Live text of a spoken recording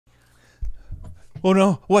Oh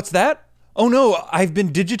no, what's that? Oh no, I've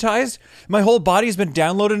been digitized? My whole body's been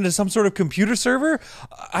downloaded into some sort of computer server?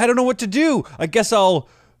 I don't know what to do. I guess I'll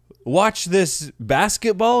watch this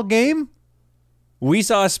basketball game? We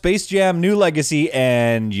saw Space Jam: New Legacy,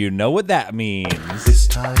 and you know what that means. This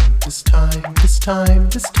time.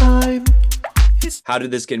 How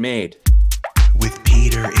did this get made? With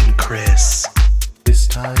Peter and Chris. This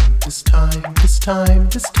time.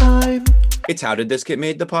 It's How Did This Get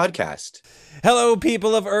Made, the podcast. Hello,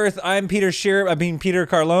 people of Earth. I'm Peter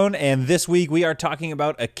Carlone, and this week we are talking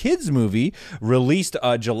about a kids movie released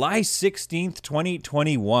July 16th,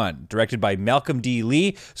 2021, directed by Malcolm D.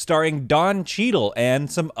 Lee, starring Don Cheadle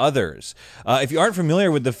and some others. If you aren't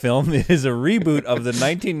familiar with the film, it is a reboot of the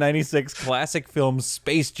 1996 classic film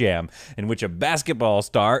Space Jam, in which a basketball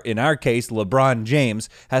star, in our case LeBron James,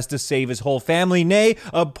 has to save his whole family, nay,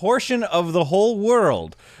 a portion of the whole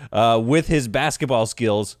world, with his basketball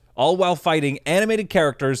skills, all while fighting animated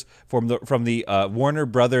characters from the Warner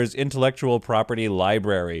Brothers intellectual property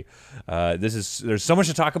library. There's so much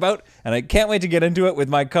to talk about, and I can't wait to get into it with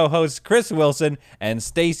my co-hosts Chris Wilson and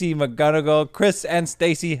Stacey McGunnigle. Chris and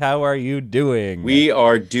Stacey, how are you doing? We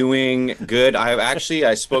are doing good.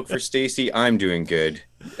 I spoke for Stacey. I'm doing good.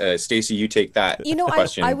 Stacey, you take that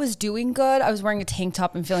question. I was doing good. I was wearing a tank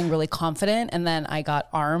top and feeling really confident, and then I got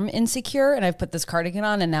arm insecure, and I've put this cardigan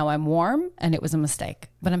on, and now I'm warm, and it was a mistake.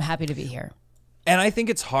 But I'm happy to be here. And I think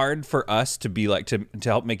it's hard for us to be like, to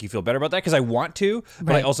help make you feel better about that, because I want to,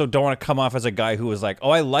 but I also don't want to come off as a guy who was like,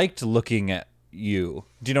 oh, I liked looking at you.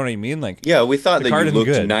 Do you know what I mean? Like, yeah, we thought that you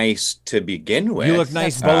looked nice to begin with. You look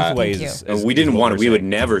nice both ways. We would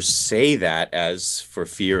never say that as for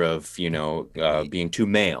fear of, being too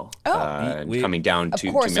male, coming down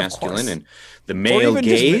too masculine, and the male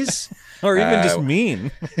gaze. Or even just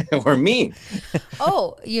mean. Or mean.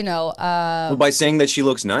 By saying that she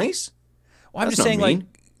looks nice? Well, I'm just saying, like,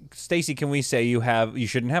 Stacey, can we say you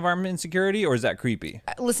shouldn't have arm insecurity, or is that creepy?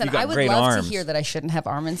 Listen, I would love to hear that I shouldn't have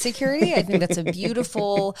arm insecurity. I think that's a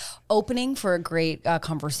beautiful opening for a great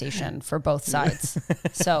conversation for both sides.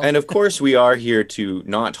 And of course, we are here to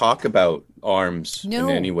not talk about arms in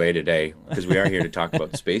any way today, because we are here to talk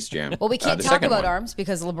about Space Jam. Well, we can't talk about arms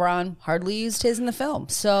because LeBron hardly used his in the film.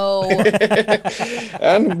 So,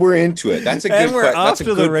 and we're into it. That's a good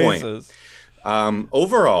point.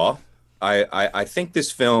 Overall, I think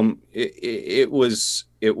this film it was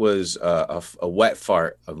a wet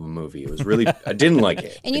fart of a movie. It was really I didn't like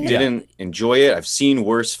it. And I didn't enjoy it. I've seen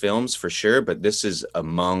worse films for sure, but this is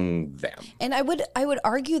among them. And I would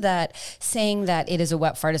argue that saying that it is a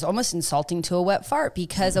wet fart is almost insulting to a wet fart,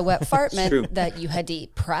 because a wet fart meant that you had to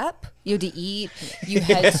prep, you had to eat, you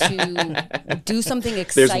had to do something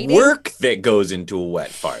exciting. There's work that goes into a wet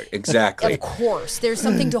fart. Exactly. Of course. There's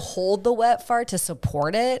something to hold the wet fart, to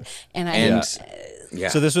support it.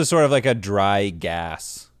 So this was sort of like a dry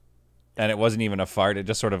gas, and it wasn't even a fart. It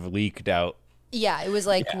just sort of leaked out. Yeah, it was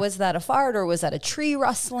like, was that a fart or was that a tree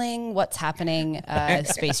rustling? What's happening?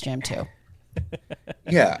 Space Jam 2.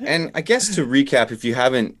 Yeah, and I guess to recap, if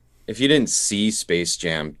you didn't see Space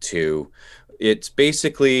Jam 2, it's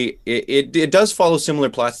basically it does follow similar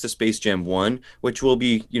plots to Space Jam 1, which we'll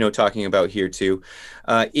be talking about here too,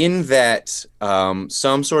 in that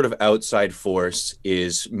some sort of outside force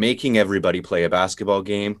is making everybody play a basketball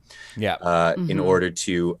game. In order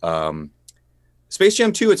to Space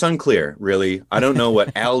Jam 2, it's unclear really. I don't know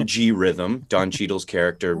what algorithm Don Cheadle's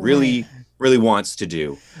character really wants to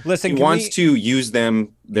do. Listen, he wants to use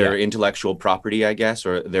their intellectual property, I guess,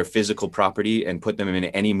 or their physical property, and put them in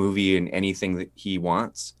any movie and anything that he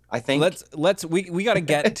wants. I think we got to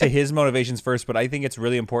get to his motivations first, but I think it's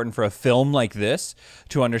really important for a film like this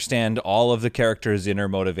to understand all of the characters' inner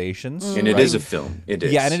motivations. And it is a film. It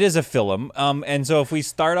is. Yeah, and it is a film. And so if we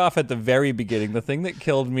start off at the very beginning, the thing that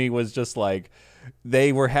killed me was just like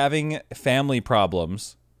they were having family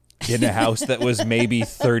problems in a house that was maybe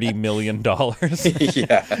 $30 million.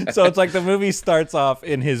 Yeah. So it's like the movie starts off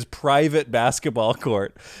in his private basketball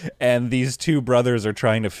court, and these two brothers are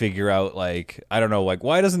trying to figure out, like, I don't know, like,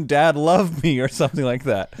 why doesn't dad love me or something like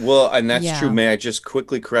that? Well, and that's true. May I just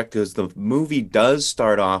quickly correct, because the movie does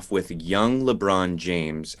start off with young LeBron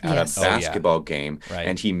James at a basketball game,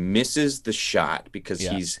 and he misses the shot because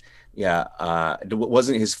his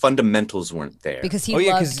fundamentals weren't there. Because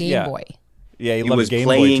he loves Game Boy. Yeah, he was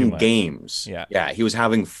playing games. Yeah, he was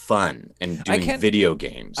having fun and doing video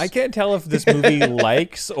games. I can't tell if this movie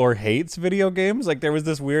likes or hates video games. Like, there was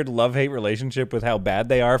this weird love-hate relationship with how bad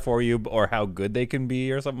they are for you or how good they can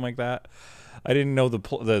be or something like that.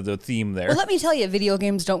 the theme there. Well, let me tell you, video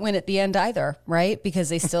games don't win at the end either, right? Because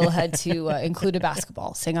they still had to include a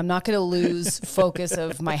basketball, saying I'm not going to lose focus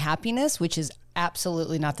of my happiness, which is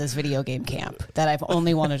absolutely not this video game camp that I've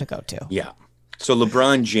only wanted to go to. Yeah. So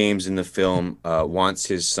LeBron James in the film wants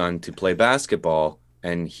his son to play basketball,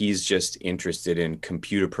 and he's just interested in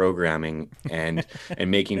computer programming and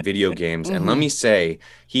making video games. And let me say,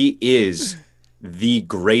 he is the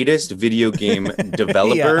greatest video game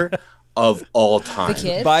developer of all time. The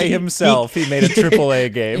kid? By himself, he made a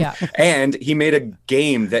AAA game. Yeah. And he made a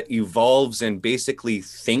game that evolves and basically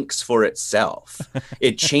thinks for itself.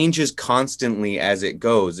 It changes constantly as it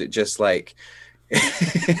goes. It just like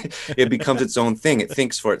it becomes its own thing. It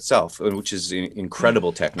thinks for itself, which is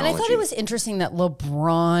incredible technology. And I thought it was interesting that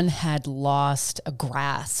LeBron had lost a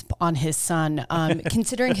grasp on his son,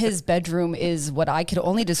 considering his bedroom is what I could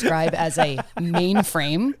only describe as a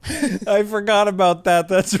mainframe. I forgot about that.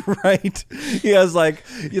 That's right. He has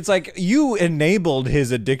it's like you enabled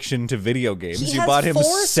his addiction to video games. You bought him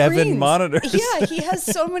 7 screens. monitors. Yeah, he has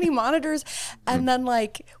so many monitors. And then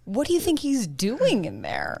what do you think he's doing in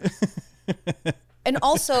there? And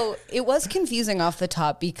also, it was confusing off the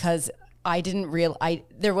top because I didn't realize,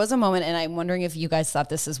 there was a moment, and I'm wondering if you guys thought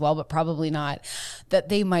this as well, but probably not, that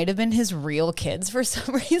they might have been his real kids for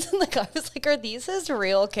some reason. I was like, are these his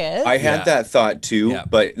real kids? I had that thought too,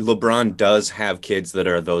 but LeBron does have kids that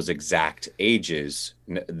are those exact ages.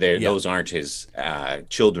 Those aren't his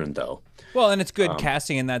children, though. Well, and it's good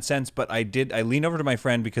casting in that sense, but I leaned over to my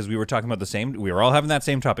friend because we were talking about we were all having that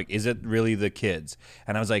same topic. Is it really the kids?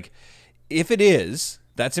 And I was like, if it is,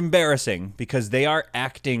 that's embarrassing because they are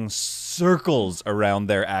acting circles around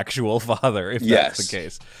their actual father, if that's the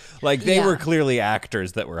case. They were clearly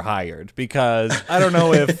actors that were hired because I don't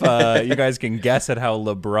know if you guys can guess at how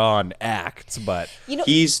LeBron acts, but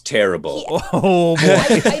he's terrible. Oh, boy.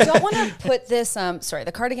 I don't want to put this, sorry,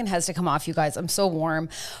 the cardigan has to come off, you guys. I'm so warm.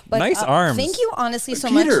 But, nice arms. Thank you, honestly,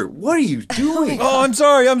 so much. Peter, what are you doing? Oh, I'm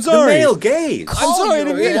sorry. The male gaze. I'm sorry, I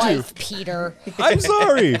didn't mean to. Peter. I'm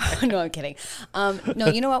sorry. No, I'm kidding. No,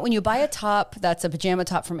 you know what? When you buy a top that's a pajama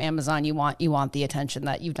top from Amazon, you want the attention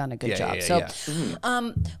that you've done a good job.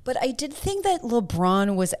 But I did think that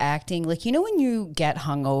LeBron was acting when you get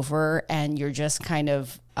hungover and you're just kind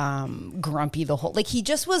of grumpy the whole, he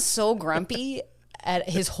just was so grumpy at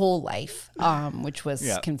his whole life, which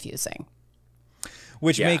was confusing.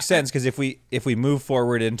 Which makes sense because if we move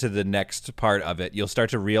forward into the next part of it, you'll start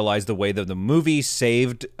to realize the way that the movie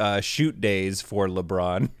saved shoot days for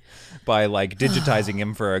LeBron by digitizing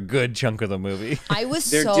him for a good chunk of the movie. I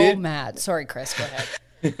was mad. Sorry, Chris, go ahead.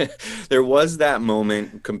 There was that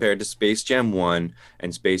moment compared to Space Jam 1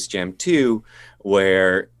 and Space Jam 2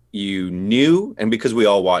 where you knew, and because we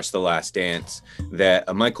all watched The Last Dance,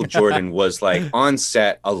 that Michael Jordan was on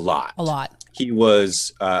set a lot. A lot. He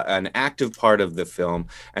was an active part of the film.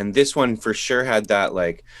 And this one for sure had that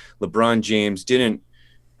LeBron James didn't.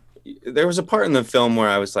 There was a part in the film where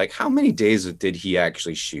I was like, how many days did he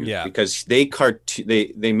actually shoot? Yeah. Because they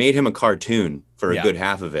made him a cartoon for a good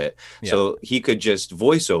half of it. Yeah. So he could just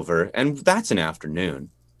voice over, and that's an afternoon.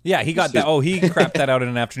 Yeah, he got that. Oh, he crapped that out in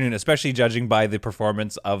an afternoon, especially judging by the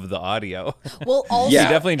performance of the audio. Well, also, he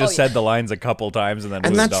definitely just said the lines a couple times and then moved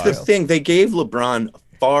on. And that's the thing. They gave LeBron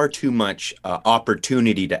far too much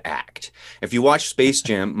opportunity to act. If you watch Space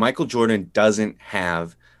Jam, Michael Jordan doesn't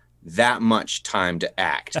have that much time to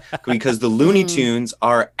act because the Looney Tunes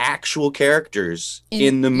are actual characters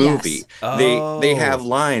in the movie. Yes. They have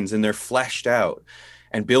lines and they're fleshed out.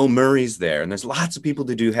 And Bill Murray's there, and there's lots of people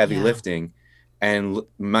to do heavy lifting, and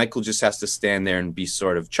Michael just has to stand there and be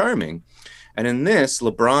sort of charming. And in this,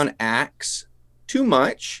 LeBron acts too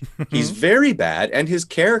much. He's very bad, and his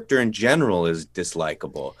character in general is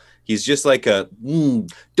dislikable. He's just like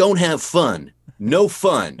don't have fun. No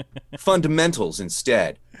fun. Fundamentals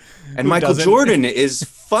instead. And Michael Jordan is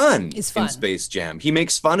fun in Space Jam. He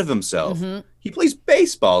makes fun of himself. He plays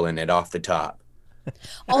baseball in it off the top.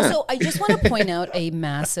 Also, I just want to point out a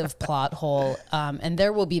massive plot hole, and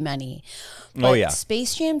there will be many. But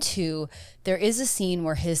Space Jam 2, there is a scene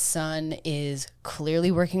where his son is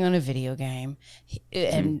clearly working on a video game,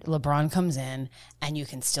 and LeBron comes in, and you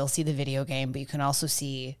can still see the video game, but you can also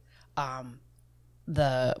see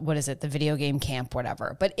the video game camp,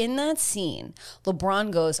 whatever. But in that scene,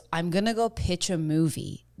 LeBron goes, I'm going to go pitch a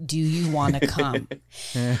movie. Do you want to come?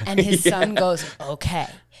 And his son goes, okay.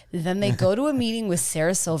 Then they go to a meeting with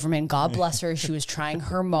Sarah Silverman. God bless her. She was trying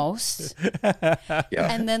her most.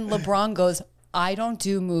 And then LeBron goes, I don't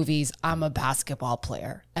do movies. I'm a basketball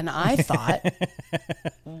player. And I thought,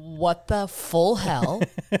 what the full hell?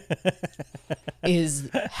 is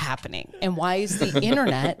happening? And why is the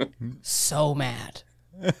internet so mad?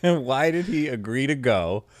 Why did he agree to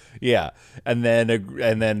go? Yeah, and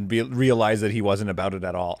then realize that he wasn't about it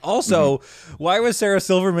at all. Also, why was Sarah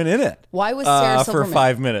Silverman in it? Why was Sarah Silverman for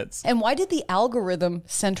 5 minutes? And why did the algorithm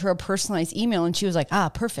send her a personalized email? And she was like,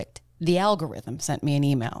 perfect. The algorithm sent me an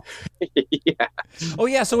email. Yeah. Oh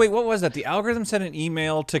yeah. So wait, what was that? The algorithm sent an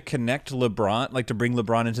email to connect LeBron, like to bring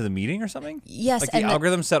LeBron into the meeting or something. Yes, like the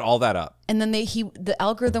algorithm set all that up. And then the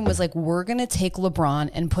algorithm was like, we're gonna take LeBron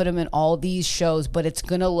and put him in all these shows, but it's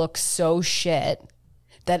gonna look so shit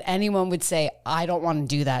that anyone would say, I don't want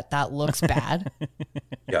to do that. That looks bad.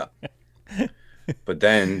 Yeah. But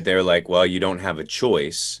then they're like, well, you don't have a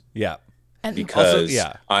choice. Yeah. And Because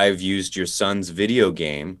also, I've used your son's video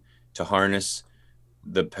game to harness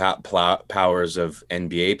the powers of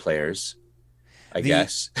NBA players, I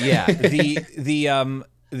guess. Yeah. The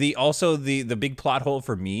big plot hole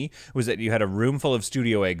for me was that you had a room full of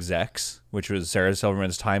studio execs, which was Sarah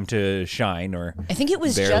Silverman's time to shine, or I think it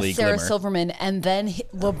was barely just Sarah glimmer. Silverman and then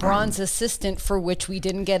LeBron's assistant, for which we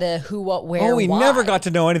didn't get a who, what, where, we why. never got to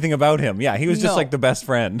know anything about him. Yeah, he was just No. like the best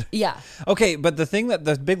friend. Yeah. Okay, but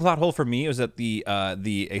the big plot hole for me was that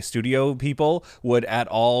the studio people would at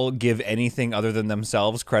all give anything other than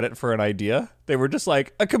themselves credit for an idea. They were just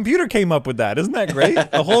like, a computer came up with that. Isn't that great?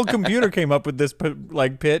 A whole computer came up with this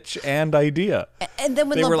pitch and idea. And then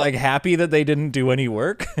when They were like happy that they didn't do any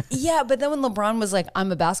work. Yeah, but then when LeBron was like,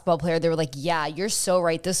 I'm a basketball player, they were like, yeah, you're so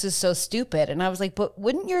right. This is so stupid. And I was like, but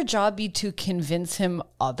wouldn't your job be to convince him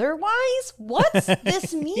otherwise? What's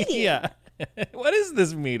this meeting? Yeah. What is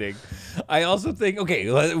this meeting? I also think, okay,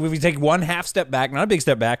 if we take one half step back, not a big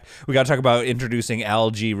step back, we got to talk about introducing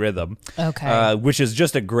LG Rhythm. Okay. Which is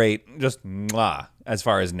just a great, just mwah, as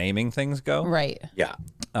far as naming things go. Right. Yeah.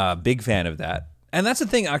 Big fan of that. And that's the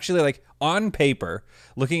thing, actually, like on paper,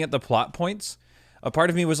 looking at the plot points, a part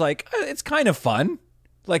of me was like, it's kind of fun.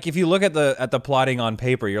 Like if you look at the plotting on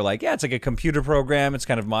paper, you're like, yeah, it's like a computer program. It's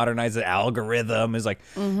kind of modernized. The algorithm is like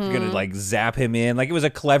you're gonna like zap him in. Like it was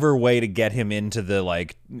a clever way to get him into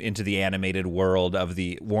the animated world of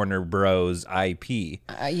the Warner Bros. IP.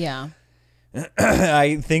 Yeah.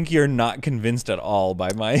 I think you're not convinced at all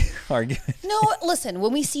by my argument. No, listen,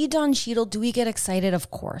 when we see Don Cheadle, do we get excited?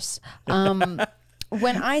 Of course.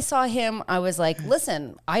 When I saw him, I was like,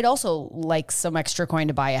 listen, I'd also like some extra coin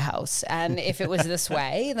to buy a house. And if it was this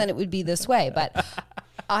way, then it would be this way. But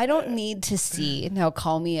I don't need to see, now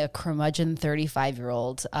call me a curmudgeon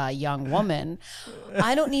 35-year-old young woman.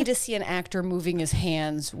 I don't need to see an actor moving his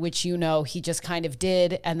hands, which he just kind of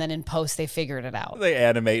did. And then in post, they figured it out. They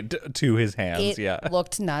animate to his hands, It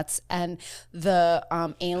looked nuts. And the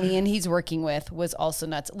alien he's working with was also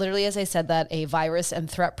nuts. Literally, as I said that, a virus and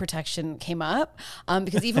threat protection came up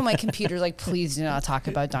because even my computer's like, please do not talk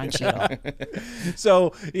about Don Cheadle.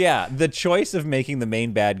 So, yeah, the choice of making the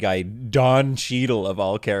main bad guy Don Cheadle of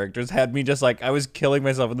all characters had me just like, I was killing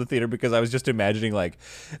myself in the theater because I was just imagining like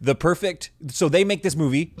so they make this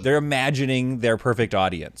movie, they're imagining their perfect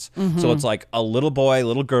audience. So it's like a little boy,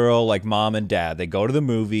 little girl, like mom and dad. They go to the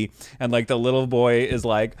movie and like the little boy is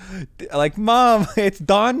like Mom, it's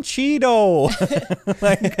Don Cheadle.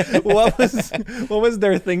 Like what was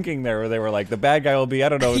their thinking there where they were like, the bad guy will be, I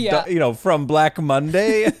don't know, from Black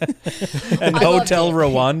Monday and Hotel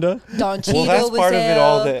Rwanda. Don Cheadle Well, that's was part of it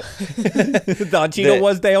all there. that Don Cheadle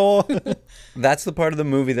was there. that's the part of the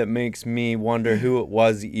movie that makes me wonder who it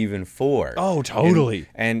was even for. Oh, totally.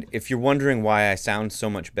 And if you're wondering why I sound so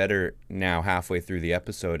much better now halfway through the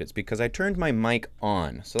episode, it's because I turned my mic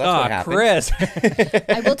on. So that's what happened. Chris,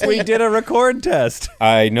 I will tell we you. did a record test.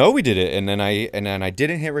 I know we did it, and then I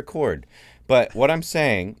didn't hit record. But what I'm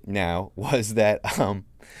saying now was that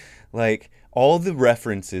like all the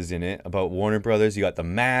references in it about Warner Brothers, you got the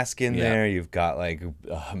Mask in there, you've got like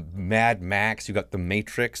Mad Max, you got the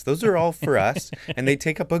Matrix. Those are all for us, and they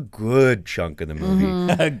take up a good chunk of the movie.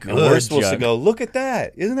 A And we're good supposed to chunk. go, look at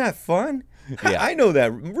that. Isn't that fun? Yeah. I know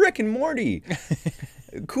that. Rick and Morty.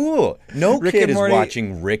 Cool. No Rick kid and is Morty-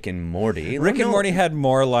 watching Rick and Morty. Rick and No. Morty had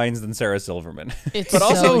more lines than Sarah Silverman. It's But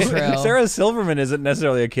also, so true. Sarah Silverman isn't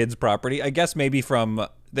necessarily a kid's property. I guess maybe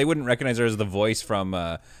they wouldn't recognize her as the voice from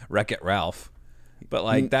Wreck-It Ralph. But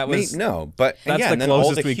like that was no, but that's yeah, the and then all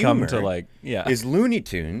closest the we come to humor like is Looney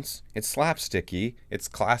Tunes. It's slapsticky. It's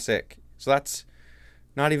classic. So that's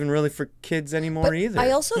not even really for kids anymore But either.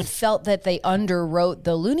 I also felt that they underwrote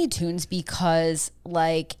the Looney Tunes because,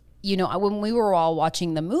 like, when we were all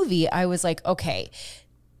watching the movie, I was like, okay,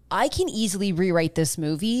 I can easily rewrite this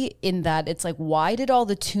movie in that it's like, why did all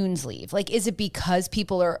the tunes leave? Like, is it because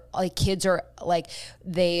people are like, kids are like,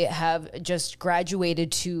 they have just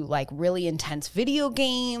graduated to like really intense video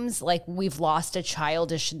games? Like, we've lost a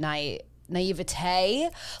childish naivete?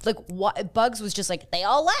 Like, what? Bugs was just like, they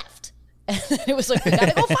all left. And it was like, we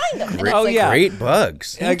gotta go find them. And it's like, Great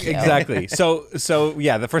Bugs. Exactly. So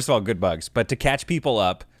yeah, first of all, good Bugs. But to catch people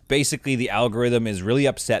up, basically the algorithm is really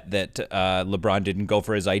upset that LeBron didn't go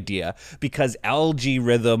for his idea because Algae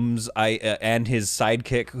Rhythms and his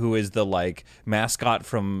sidekick, who is the like mascot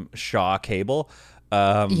from Shaw Cable,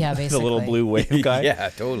 basically the little blue wave guy. Yeah,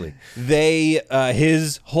 totally.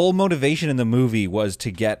 His whole motivation in the movie was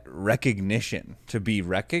to get recognition, to be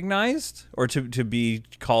recognized, or to be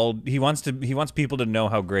called. He wants people to know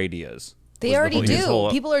how great he is. They already do.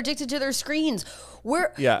 People are addicted to their screens.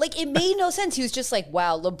 Like, it made no sense. He was just like,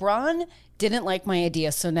 wow, LeBron didn't like my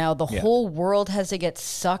idea, so now the whole world has to get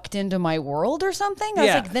sucked into my world or something? I was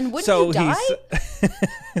like, then wouldn't you die?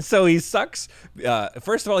 So he sucks.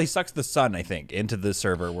 First of all, he sucks the sun, I think, into the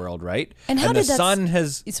server world, right? And how the did that... sun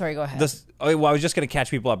has... Sorry, go ahead. I was just going to catch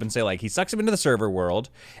people up and say, like, he sucks him into the server world,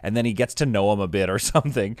 and then he gets to know him a bit or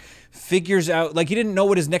something, figures out... Like, he didn't know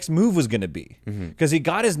what his next move was going to be, because he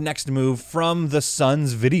got his next move from the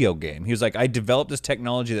sun's video game. He was like, I developed this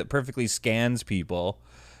technology that perfectly scans people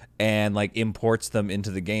and like imports them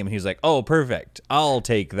into the game. And he was like, oh, perfect. I'll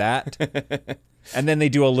take that. And then they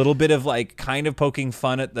do a little bit of like kind of poking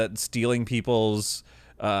fun at that stealing people's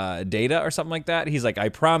data or something like that. He's like, I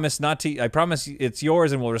promise it's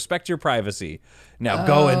yours and we'll respect your privacy. Now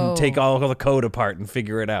go and take all the code apart and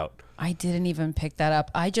figure it out. I didn't even pick that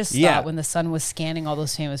up. I just thought when the sun was scanning all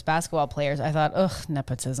those famous basketball players, I thought, ugh,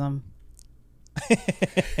 nepotism.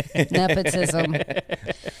 Nepotism.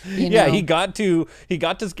 He got to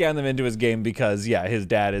scan them into his game because his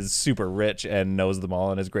dad is super rich and knows them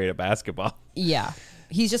all and is great at basketball. Yeah.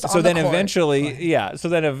 He's just so then eventually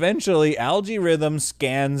Algae Rhythm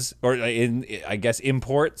scans or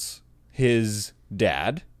imports his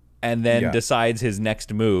dad and then decides his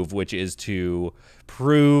next move, which is to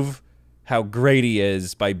prove how great he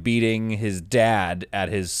is by beating his dad at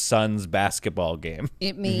his son's basketball game.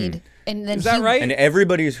 It made and then is that right? And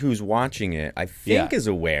everybody who's watching it, I think, is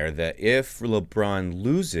aware that if LeBron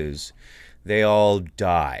loses, they all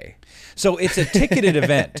die. So it's a ticketed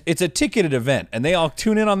event. It's a ticketed event, and they all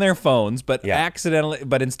tune in on their phones, but accidentally.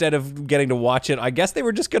 But instead of getting to watch it, I guess they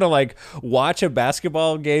were just gonna like watch a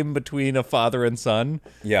basketball game between a father and son.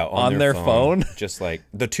 Yeah, on their phone. Just like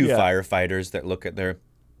the two firefighters that look at their.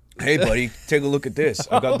 Hey buddy, take a look at this.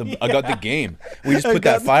 I got the game. We just put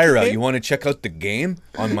that fire out. You want to check out the game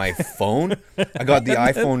on my phone? I got the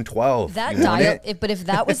iPhone 12. But if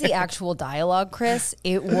that was the actual dialogue, Chris,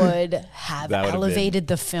 it would have elevated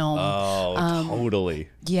the film. Oh, totally.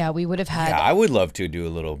 Yeah, we would have had. Yeah, I would love to do a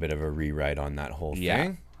little bit of a rewrite on that whole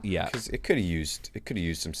thing. Yeah, because it could have used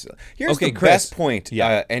some. Here's the best point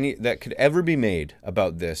that could ever be made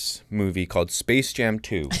about this movie called Space Jam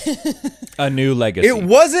 2. A New Legacy. It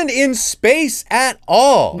wasn't in space at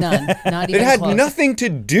all. None, not even It had close. nothing to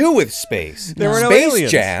do with space. There were no Space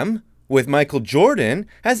aliens. Jam with Michael Jordan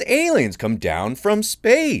has aliens come down from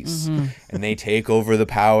space, and they take over the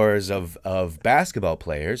powers of basketball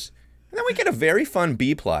players, and then we get a very fun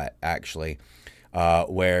B plot actually.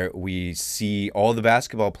 Where we see all the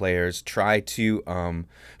basketball players try to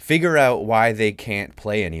figure out why they can't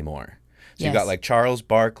play anymore. So you got like Charles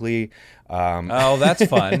Barkley. Oh, that's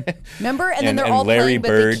fun. Remember? And then they're all Larry playing,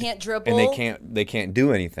 Bird, but they can't dribble. and they can't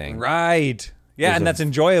do anything. Right. Yeah, and that's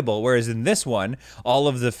enjoyable. Whereas in this one, all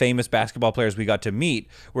of the famous basketball players we got to meet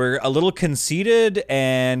were a little conceited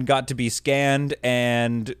and got to be scanned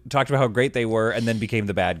and talked about how great they were and then became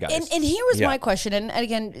the bad guys. And here was my question. And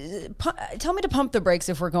again, tell me to pump the brakes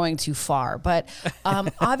if we're going too far. But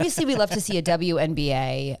obviously we love to see a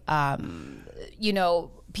WNBA,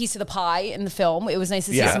 piece of the pie in the film. It was nice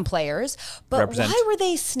to see some players, but why were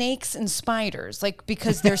they snakes and spiders? Like,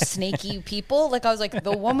 because they're snaky people? Like, I was like,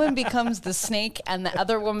 the woman becomes the snake and the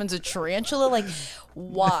other woman's a tarantula? Like,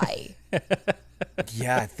 why?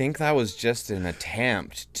 Yeah, I think that was just an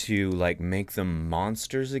attempt to like make them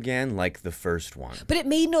monsters again, like the first one. But it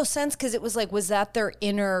made no sense because it was like, was that their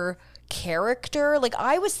inner character? Like,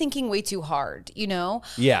 I was thinking way too hard, you know?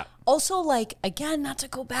 Yeah. Also, like, again, not to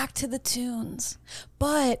go back to the tunes,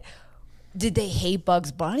 but did they hate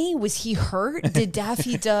Bugs Bunny? Was he hurt? Did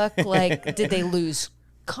Daffy Duck, like, did they lose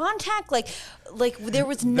contact? Like there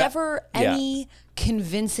was never any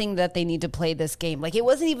convincing that they need to play this game. Like, it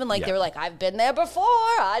wasn't even like they were like, I've been there before,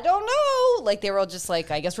 I don't know. Like, they were all just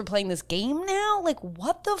like, I guess we're playing this game now? Like,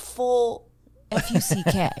 what the full...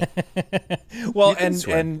 F-U-C-K. Well, can and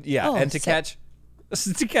swear. and yeah, Oh, and to so- catch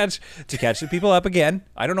the people up again.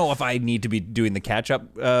 I don't know if I need to be doing the catch up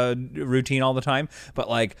routine all the time, but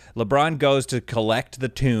like LeBron goes to collect the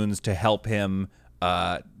tunes to help him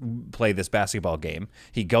play this basketball game.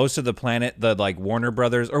 He goes to the planet, the like Warner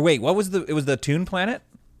Brothers, or wait, what was it was the Toon Planet?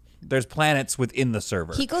 There's planets within the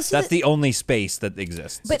server. He goes to That's the- the only space that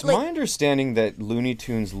exists. But It's like, my understanding that Looney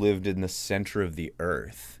Tunes lived in the center of the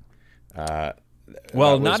Earth.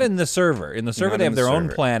 Well, that not was- in the server. In the server, Not they in have the their own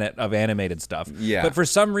server. planet of animated stuff. Yeah. But for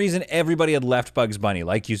some reason, everybody had left Bugs Bunny,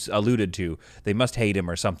 like you alluded to. They must hate him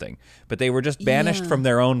or something. But they were just banished Yeah. from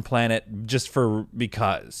their own planet just for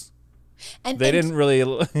because. and, They and- didn't really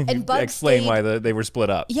Bugs explain stayed- why they were split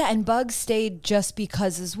up. Yeah, and Bugs stayed just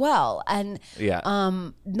because as well. And Yeah.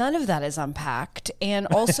 none of that is unpacked. And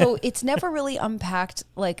also, it's never really unpacked.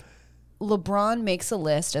 Like, LeBron makes a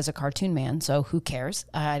list as a cartoon man, so who cares?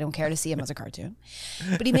 I don't care to see him as a cartoon.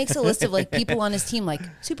 But he makes a list of like people on his team, like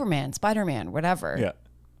Superman, Spider-Man, whatever. Yeah.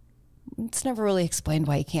 It's never really explained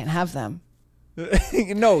why he can't have them.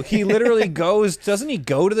 No, he literally goes, doesn't he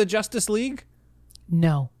go to the Justice League?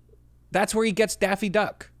 No. That's where he gets Daffy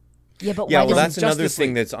Duck. Yeah, but Yeah, why well, doesn't that's another Justice thing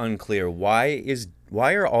League- that's unclear.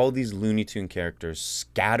 Why are all these Looney Tune characters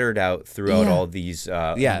scattered out throughout Yeah. all these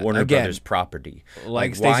Yeah, Warner again, Brothers property?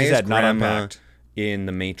 like why Stacey is said, not Grandma unpacked. in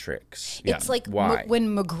the Matrix? It's like why?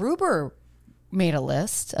 when MacGruber made a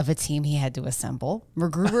list of a team he had to assemble.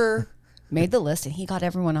 MacGruber made the list and he got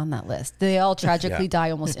everyone on that list. They all tragically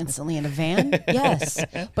die almost instantly in a van. Yes,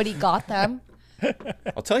 but he got them.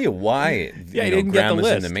 I'll tell you why. Yeah, he you know, didn't get the Grandma's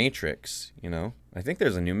in list. the Matrix. You know, I think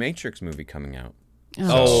there's a new Matrix movie coming out.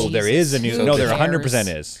 Oh, there is a new. Who no, there cares?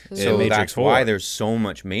 100% is. Who in So Matrix that's 4. why there's so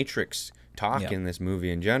much Matrix talk Yeah. in this movie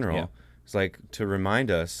in general. Yeah. It's like to remind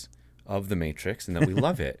us of the Matrix and that we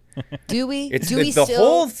love it. Do we? It's Do we the still?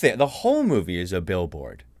 whole thing. The whole movie is a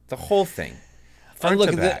billboard. The whole thing. Front look,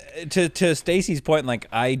 to back. to Stacey's point, like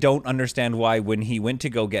I don't understand why when he went to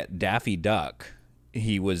go get Daffy Duck,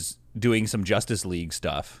 he was doing some Justice League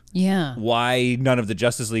stuff. Yeah. Why none of the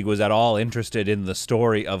Justice League was at all interested in the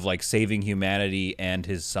story of like saving humanity and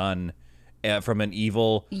his son from an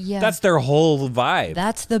evil. Yeah. That's their whole vibe.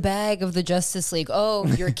 That's the bag of the Justice League. Oh,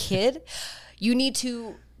 your kid? You need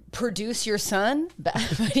to produce your son? But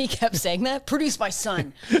he kept saying that. Produce my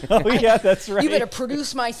son. Oh yeah, that's right. You better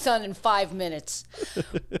produce my son in 5 minutes.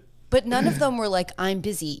 But none of them were like, I'm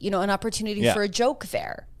busy. You know, an opportunity Yeah. for a joke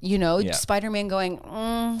there. You know, Yeah. Spider-Man going,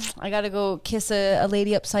 I got to go kiss a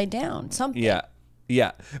lady upside down. Something. Yeah,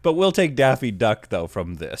 yeah. But we'll take Daffy Duck though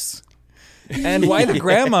from this. And why the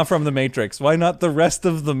grandma from the Matrix? Why not the rest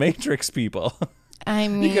of the Matrix people? I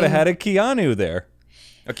mean, You could have had a Keanu there.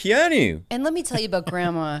 A Keanu. and let me tell you about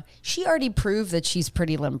Grandma. She already proved that she's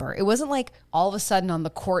pretty limber. It wasn't like all of a sudden on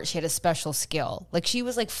the court she had a special skill. Like she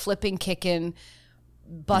was like flipping, kicking,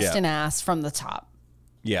 busting ass from the top.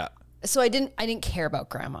 Yeah. So I didn't care about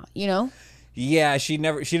Grandma, you know? Yeah, she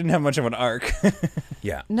didn't have much of an arc.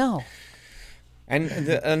 Yeah. No. And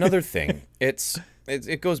another thing,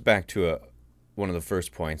 it goes back to one of the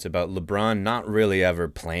first points about LeBron not really ever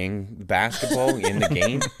playing basketball in the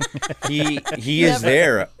game. He is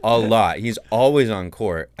there a lot. He's always on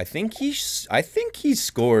court. I think he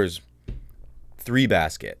scores 3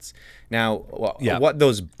 baskets. Now, what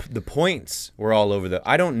the points were all over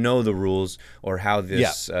I don't know the rules or how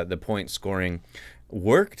this the point scoring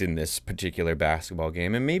worked in this particular basketball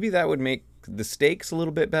game, and maybe that would make the stakes a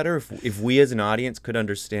little bit better if we as an audience could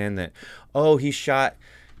understand that. Oh, he shot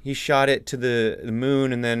it to the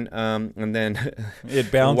moon, and then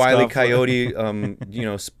It bounced Wile E. off.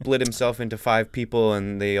 Coyote, split himself into 5 people,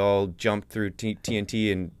 and they all jumped through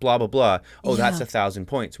TNT and blah blah blah. Oh, that's Yeah. 1,000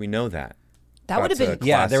 points. We know that. That would have That's been a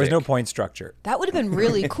Yeah, there was no classic. point structure. That would have been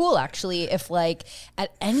really cool, actually, if like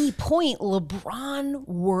at any point LeBron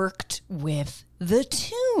worked with the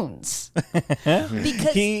tunes,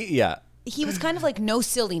 because he was kind of like no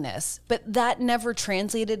silliness, but that never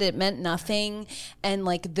translated. It meant nothing, and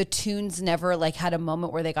like the tunes never like had a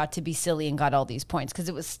moment where they got to be silly and got all these points because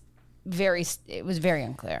it was very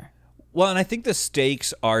unclear. Well, and I think the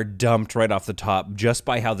stakes are dumped right off the top just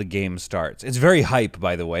by how the game starts. It's very hype,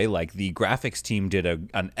 by the way. Like the graphics team did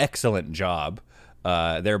an excellent job.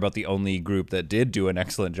 They're about the only group that did do an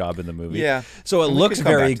excellent job in the movie. Yeah. So it And we looks could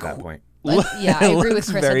come very back to that point. Yeah, I agree with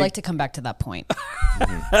looks Chris. very- I'd like to come back to that point.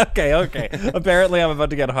 Okay. Apparently, I'm about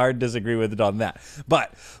to get hard disagree with it on that.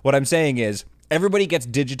 But what I'm saying is, everybody gets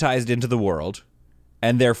digitized into the world,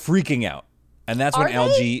 and they're freaking out, and that's when Are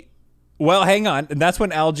they? LG. Well, hang on, and that's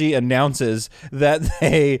when Algie announces that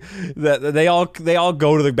they all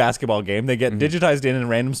go to the basketball game. They get digitized in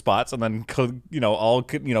random spots, and then come.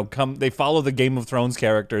 They follow the Game of Thrones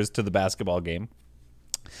characters to the basketball game.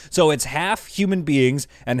 So it's half human beings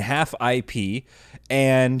and half IP,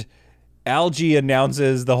 and Algie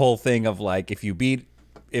announces the whole thing of like, if you beat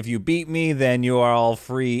me, then you are all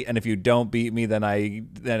free, and if you don't beat me, then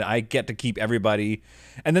I get to keep everybody.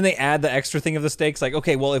 And then they add the extra thing of the stakes, like,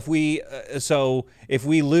 okay, well, if we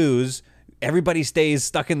lose, everybody stays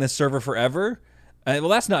stuck in this server forever. Well,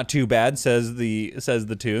 that's not too bad, says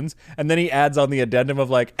the tunes. And then he adds on the addendum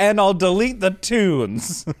of like, and I'll delete the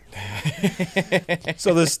tunes.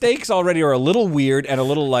 So the stakes already are a little weird and a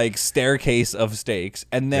little like staircase of stakes.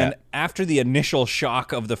 And then after the initial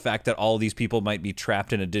shock of the fact that all these people might be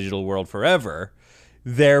trapped in a digital world forever,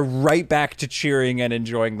 they're right back to cheering and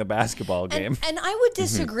enjoying the basketball game. And I would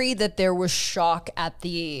disagree that there was shock at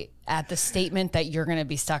the statement that you're going to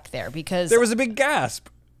be stuck there, because there was a big gasp.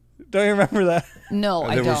 Don't you remember that? No,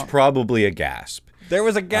 I don't. There was probably a gasp. There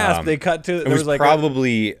was a gasp. They cut to. It was like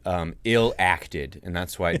probably ill acted, and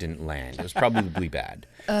that's why it didn't land. It was probably bad.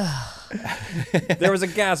 There was a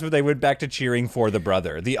gasp, but they went back to cheering for the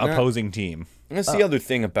brother, the opposing team. That's the other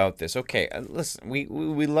thing about this. Okay, listen, we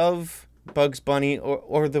love Bugs Bunny,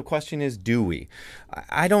 or the question is, do we?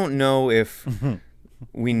 I don't know if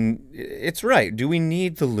it's right. Do we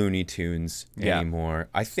need the Looney Tunes anymore?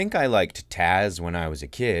 I think I liked Taz when I was a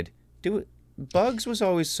kid. Bugs was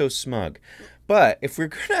always so smug. But if you're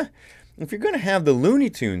gonna have the Looney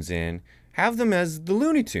Tunes in, have them as the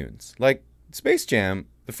Looney Tunes. Like Space Jam,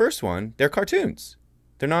 the first one, they're cartoons.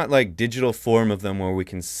 They're not like digital form of them where we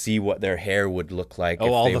can see what their hair would look like if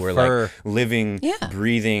they were fur. like living,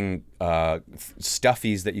 breathing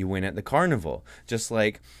stuffies that you win at the carnival. Just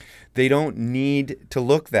like, they don't need to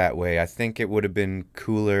look that way. I think it would have been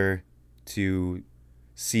cooler to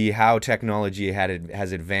see how technology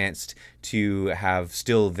has advanced to have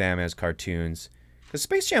still them as cartoons. Because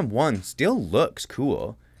Space Jam 1 still looks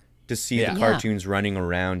cool to see the cartoons running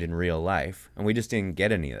around in real life. And we just didn't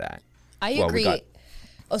get any of that. I agree.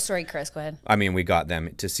 Oh, sorry, Chris, go ahead. I mean, we got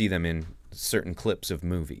them to see them in certain clips of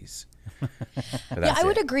movies. I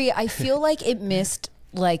would agree. I feel like it missed,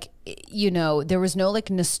 like, there was no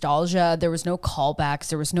like nostalgia, there was no callbacks,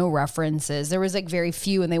 there was no references, there was like very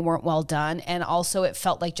few, and they weren't well done. And also it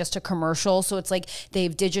felt like just a commercial. So it's like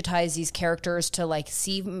they've digitized these characters to like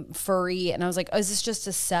seem furry, and I was like, oh, is this just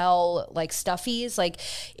to sell like stuffies? Like,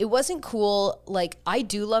 it wasn't cool. Like, I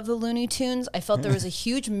do love the Looney Tunes. I felt there was a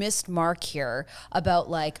huge missed mark here about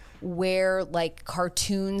like where like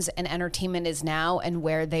cartoons and entertainment is now and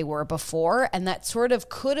where they were before, and that sort of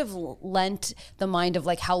could have lent the mind of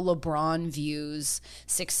like how LeBron views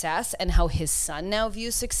success and how his son now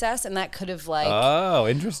views success, and that could have like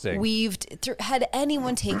interesting weaved through. Had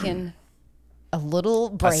anyone taken a little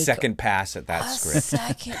break, a second pass at that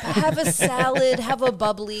script, have a salad, have a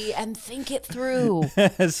bubbly, and think it through.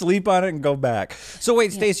 Sleep on it and go back. So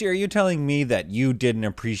wait, Stacey, are you telling me that you didn't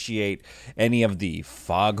appreciate any of the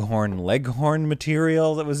Foghorn Leghorn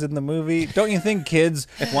material that was in the movie? Don't you think kids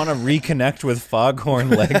want to reconnect with Foghorn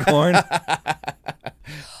Leghorn?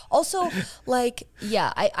 Also, like,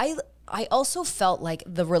 I also felt like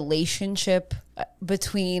the relationship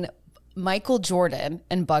between Michael Jordan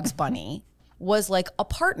and Bugs Bunny was like a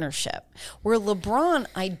partnership, where LeBron,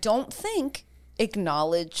 I don't think,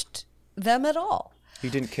 acknowledged them at all. He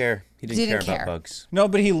didn't care. He didn't care about Bugs. No,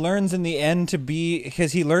 but he learns in the end to be,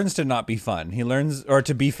 because he learns to not be fun. He learns, or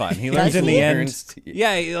to be fun. He learns in the end.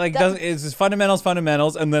 It's his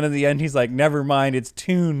fundamentals, and then in the end he's like, never mind, it's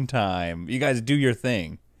tune time. You guys do your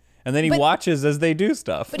thing. And then he watches as they do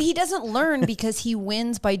stuff. But he doesn't learn because he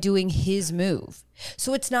wins by doing his move.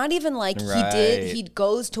 So it's not even like he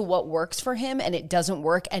goes to what works for him and it doesn't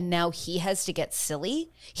work, and now he has to get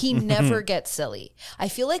silly. He never gets silly. I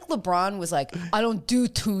feel like LeBron was like, I don't do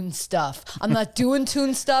tune stuff. I'm not doing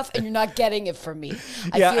tune stuff, and you're not getting it from me.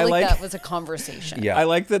 I feel like that was a conversation. Yeah, I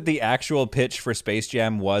like that the actual pitch for Space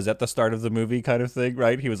Jam was at the start of the movie kind of thing,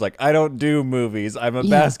 right? He was like, I don't do movies. I'm a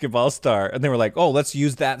basketball star. And they were like, oh, let's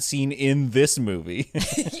use that scene in this movie.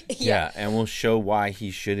 Yeah, and we'll show why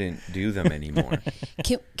he shouldn't do them anymore.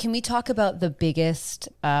 Can we talk about the biggest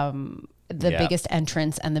biggest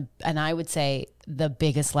entrance and I would say the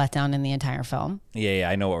biggest letdown in the entire film? Yeah,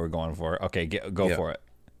 I know what we're going for. Okay, go for it.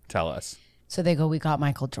 Tell us. So they go, we got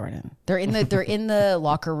Michael Jordan. They're in the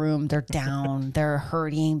locker room. They're down. They're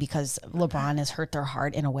hurting because LeBron has hurt their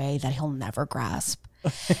heart in a way that he'll never grasp.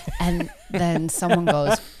 And then someone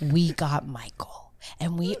goes, we got Michael.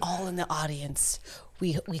 And we all in the audience,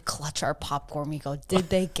 we clutch our popcorn. We go, did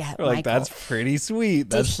they get We're Michael? like, that's pretty sweet.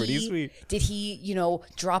 That's pretty sweet. Did he,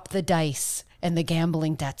 drop the dice and the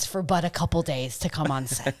gambling debts for but a couple days to come on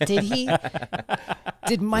set? Did he?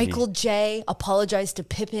 Did Michael J apologize to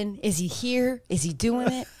Pippin? Is he here? Is he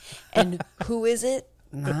doing it? And who is it?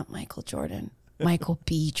 Not Michael Jordan. Michael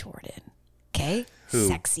B. Jordan. Okay? Who?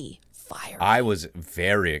 Sexy. Fire. I was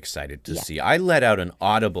very excited to see. I let out an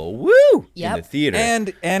audible woo in the theater.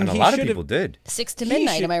 And a lot of people did. 6 to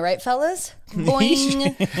midnight. Am I right, fellas?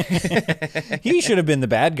 Boing. He should have been the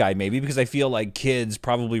bad guy, maybe, because I feel like kids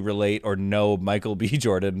probably relate or know Michael B.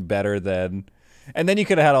 Jordan better than. And then you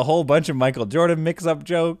could have had a whole bunch of Michael Jordan mix-up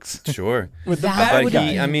jokes. Sure. With the That bad would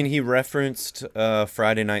guy. He referenced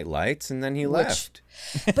Friday Night Lights, and then he left.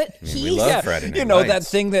 But we love Friday Night You know, Lights. that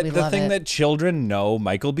thing that We the love thing it. that children know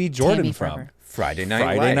Michael B. Jordan Tammy from. Forever. Friday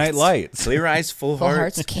Night Night Lights. Clear eyes, full Full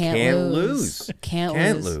hearts. hearts can't lose. lose.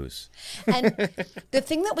 Can't lose. And the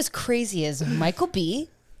thing that was crazy is Michael B.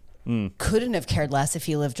 couldn't have cared less if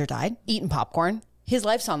he lived or died. Eating popcorn. His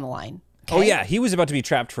life's on the line. Okay? Oh, yeah. He was about to be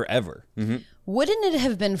trapped forever. Wouldn't it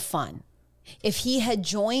have been fun if he had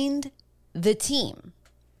joined the team?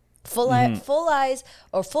 Full eyes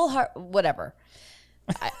or full heart, whatever.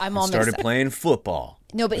 I'm all mixed Started up. playing football.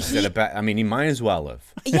 No, but Instead of he might as well have.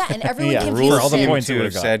 Yeah, and everyone Yeah, confused all the him. points he to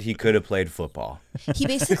would've have got. said he could have played football. He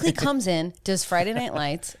basically comes in, does Friday Night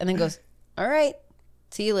Lights, and then goes, all right,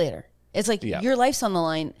 see you later. It's like your life's on the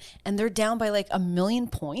line, and they're down by like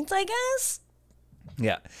 1,000,000 points, I guess.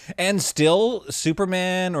 Yeah. And still,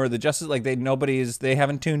 Superman or the Justice, like, they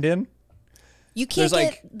haven't tuned in. You can't There's, get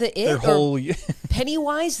like, the their whole.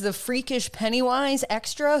 Pennywise, the freakish Pennywise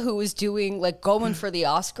extra who was doing like going for the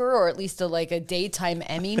Oscar or at least a daytime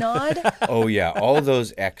Emmy nod. Oh yeah, all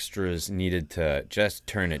those extras needed to just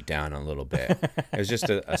turn it down a little bit. It was just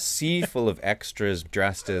a sea full of extras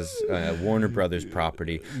dressed as Warner Brothers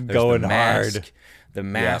property. There's Going the mask. hard. The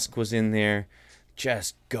mask was in there,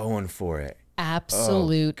 just going for it.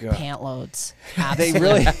 Absolute pant loads. They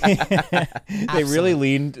really, they really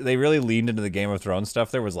leaned into the Game of Thrones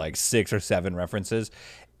stuff. There was like 6 or 7 references,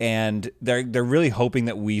 and they're really hoping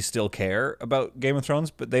that we still care about Game of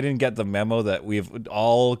Thrones, but they didn't get the memo that we've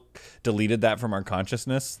all deleted that from our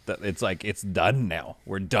consciousness. That it's like it's done now.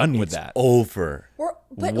 We're done with that. Over.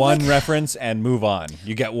 One reference and move on.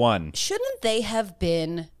 You get one. Shouldn't they have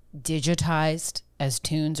been digitized as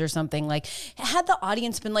tunes or something? Like, had the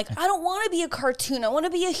audience been like, I don't want to be a cartoon, I want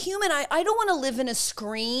to be a human, I don't want to live in a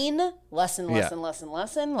screen. Lesson.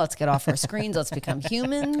 Let's get off our screens, let's become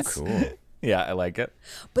humans. Cool. Yeah, I like it.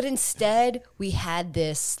 But instead we had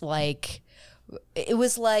this like, it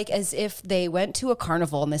was like as if they went to a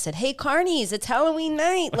carnival and they said, hey carnies, it's Halloween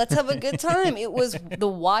night, let's have a good time. It was the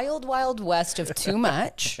wild, wild west of too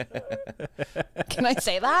much. Can I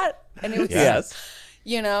say that? And it was Yes.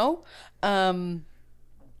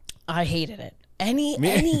 I hated it. Any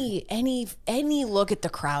look at the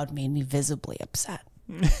crowd made me visibly upset.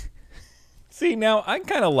 See, now I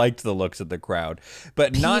kind of liked the looks of the crowd,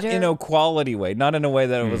 but not in a quality way, not in a way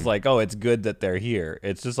that it was like, oh, it's good that they're here.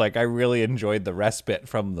 It's just like I really enjoyed the respite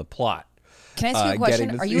from the plot. Can I ask you a getting question?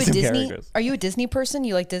 to Are see you a some Disney? characters. Are you a Disney person?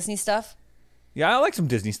 You like Disney stuff? Yeah, I like some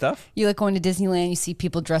Disney stuff. You like going to Disneyland? You see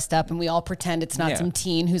people dressed up, and we all pretend it's not Yeah. some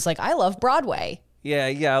teen who's like, I love Broadway. Yeah,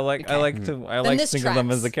 I like to Then this think of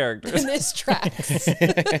them as the tracks. characters. And this tracks.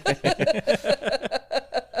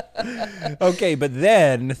 Okay, but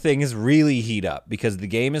then things really heat up because the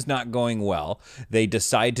game is not going well. They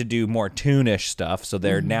decide to do more toonish stuff, so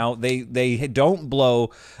they're now they don't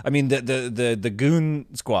blow. I mean, the Goon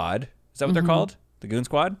Squad, is that what they're called? The Goon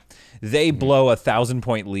Squad. They blow a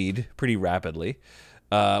 1,000-point lead pretty rapidly.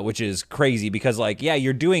 Which is crazy because, like, yeah,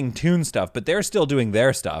 you're doing toon stuff, but they're still doing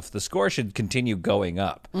their stuff. The score should continue going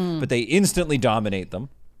up, but they instantly dominate them.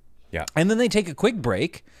 Yeah. And then they take a quick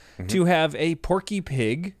break to have a Porky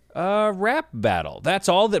Pig rap battle. That's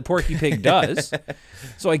all that Porky Pig does.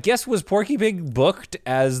 So I guess was Porky Pig booked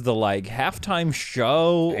as the, like, halftime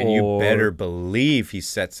show? And you better believe he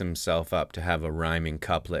sets himself up to have a rhyming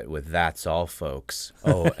couplet with "That's all, folks."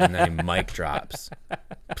 Oh, and then he mic drops.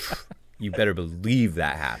 You better believe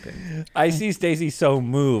that happened. I see Stacey so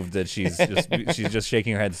moved that she's just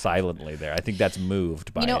shaking her head silently there. I think that's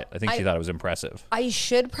moved by it. I think she thought it was impressive. I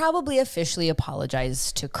should probably officially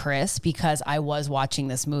apologize to Chris because I was watching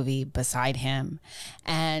this movie beside him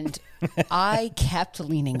and I kept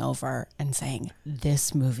leaning over and saying,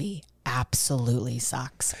 this movie absolutely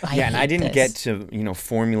sucks. Yeah, and I didn't this. get to,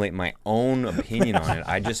 formulate my own opinion on it.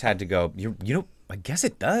 I just had to go, I guess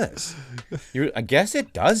it does. I guess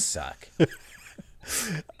it does suck.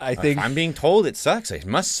 I think If I'm being told it sucks, it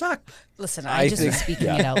must suck. Listen, I just was speaking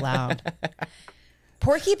it out loud.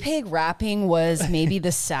 Porky Pig rapping was maybe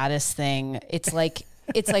the saddest thing. It's like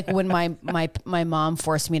when my mom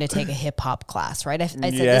forced me to take a hip hop class, right? I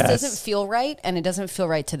said, Yes. this doesn't feel right, and it doesn't feel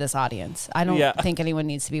right to this audience. I don't think anyone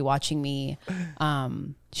needs to be watching me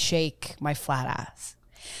shake my flat ass.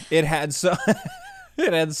 it had so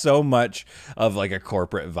it had so much of like a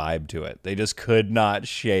corporate vibe to it. They just could not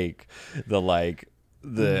shake the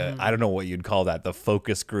I don't know what you'd call that, the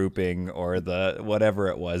focus grouping or the whatever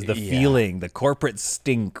it was, the feeling, the corporate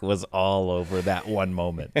stink was all over that one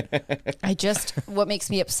moment. What makes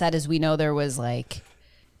me upset is we know there was like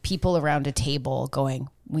people around a table going,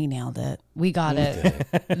 "We nailed it, we got it."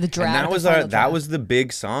 The draft. And that was the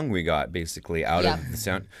big song we got basically out of the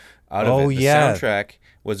sound. Out of it. The yeah. soundtrack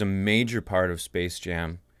was a major part of Space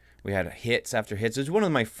Jam. We had hits after hits. It was one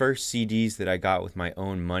of my first CDs that I got with my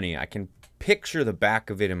own money. I can picture the back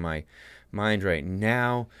of it in my mind right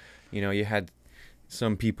now. You know, you had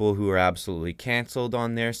some people who are absolutely canceled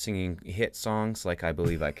on there singing hit songs like "I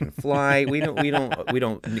Believe I Can Fly." We don't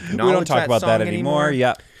talk about that anymore.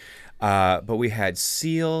 Yeah. But we had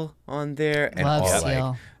Seal on there and Love all Seal.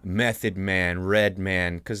 like Method Man, Red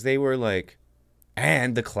Man, because they were like,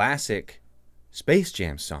 and the classic Space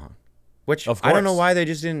Jam song, which Of I don't know course. why they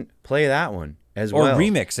just didn't play that one as Or well.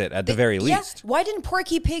 remix it at the very least. Why didn't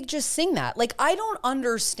Porky Pig just sing that? Like, I don't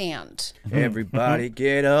understand. Everybody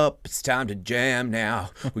get up, it's time to jam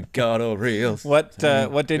now. We got a real. What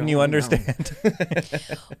didn't you understand?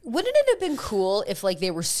 Wouldn't it have been cool if like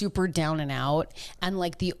they were super down and out and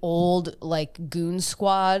like the old like goon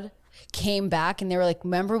squad came back and they were like,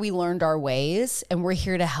 "Remember, we learned our ways and we're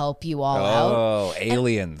here to help you all out." Oh,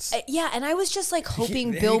 aliens. Yeah, and I was just like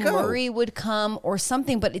hoping There Bill you go. Murray would come or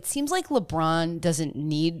something, but it seems like LeBron doesn't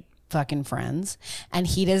need fucking friends and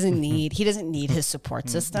he doesn't need his support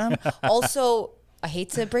system. Also, I hate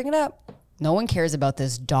to bring it up, no one cares about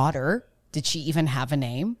this daughter. Did she even have a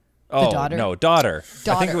name? Oh, daughter? no, daughter.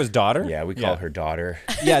 I think it was daughter. Yeah, we call her daughter.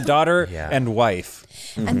 Yeah, daughter Yeah. and wife.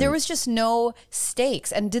 And there was just no stakes.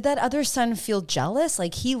 And did that other son feel jealous?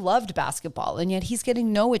 Like he loved basketball and yet he's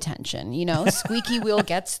getting no attention, you know? Squeaky wheel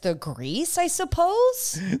gets the grease, I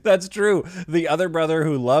suppose. That's true. The other brother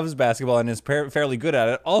who loves basketball and is fairly good at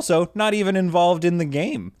it, also not even involved in the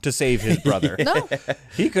game to save his brother. No.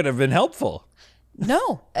 He could have been helpful.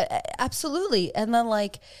 No, absolutely. And then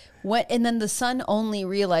then the son only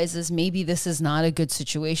realizes maybe this is not a good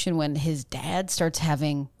situation when his dad starts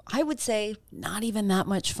having, I would say, not even that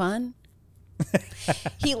much fun.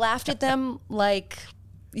 He laughed at them like,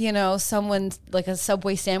 you know, someone like a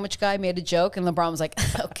Subway sandwich guy made a joke and LeBron was like,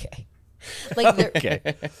 okay. Like Okay.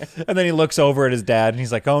 And then he looks over at his dad and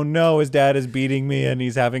he's like, "Oh no, his dad is beating me and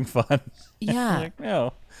he's having fun." yeah. Like,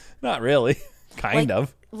 no, not really. Kind Like,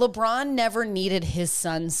 of. LeBron never needed his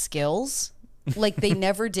son's skills. Like they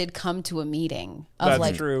never did come to a meeting of That's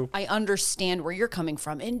like, true. I understand where you're coming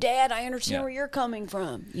from, and Dad, I understand Yeah. where you're coming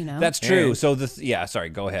from. You know, That's true. And- So sorry,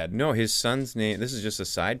 go ahead. No, his son's name, this is just a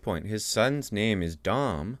side point. His son's name is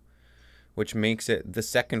Dom, which makes it the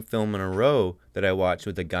second film in a row that I watched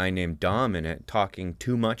with a guy named Dom in it talking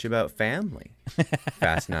too much about family.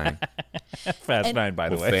 Fast 9. Fast 9, by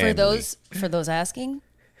the way. Family. for those asking,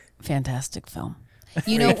 fantastic film.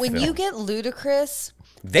 You know, when you get Ludacris,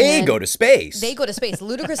 They and go to space. they go to space.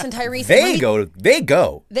 Ludacris and Tyrese, They go.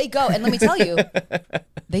 They go, and let me tell you,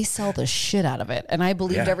 they sell the shit out of it, and I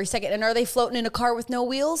believed Yeah. every second. And are they floating in a car with no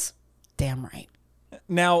wheels? Damn right.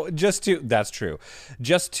 Now, that's true.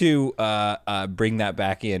 Just to bring that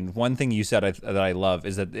back in, one thing you said that I love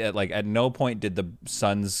is that like at no point did the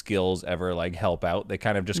son's skills ever like help out. They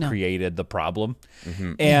kind of just created the problem,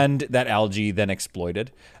 and that algae then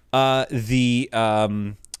exploited. The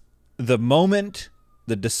moment,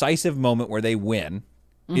 the decisive moment where they win,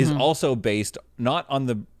 is also based not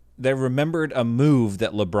on they remembered a move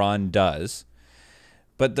that LeBron does,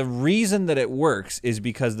 but the reason that it works is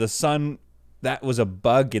because the son. That was a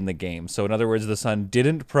bug in the game. So in other words, the son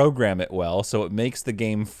didn't program it well, so it makes the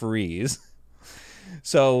game freeze.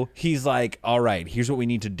 So he's like, all right, here's what we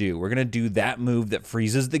need to do. We're going to do that move that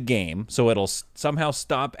freezes the game, so it'll somehow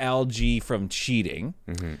stop Algae from cheating.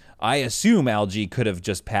 I assume Algae could have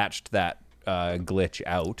just patched that glitch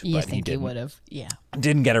out, You but he think he didn't. would have? Yeah.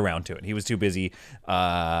 Didn't get around to it. He was too busy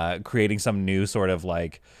creating some new sort of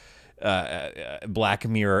like Black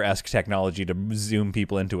Mirror-esque technology to zoom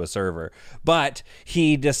people into a server. But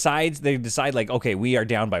they decide like, okay, we are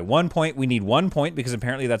down by 1 point. We need 1 point because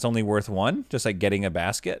apparently that's only worth one. Just like getting a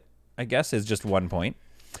basket, I guess, is just 1 point.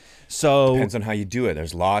 So Depends on how you do it.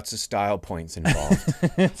 There's lots of style points involved.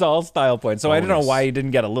 it's all style points. So I don't know Bonus. why he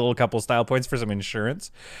didn't get a little couple style points for some insurance,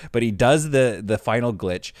 but he does the final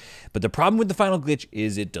glitch. But the problem with the final glitch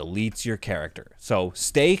is it deletes your character. So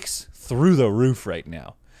stakes through the roof right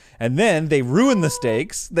now. And then they ruin the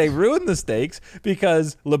stakes. They ruin the stakes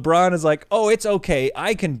because LeBron is like, oh, it's okay.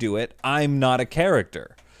 I can do it. I'm not a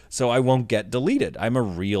character. So I won't get deleted. I'm a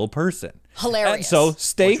real person. Hilarious. And so Which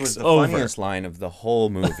stakes was the over. funniest line of the whole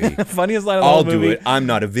movie. Funniest line of the I'll whole do movie. it. I'm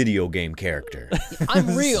not a video game character.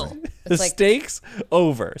 I'm real. The It's like, stakes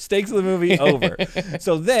over. Stakes of the movie over.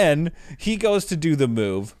 So then he goes to do the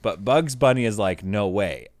move, but Bugs Bunny is like, no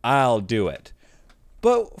way, I'll do it.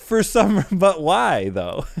 But but why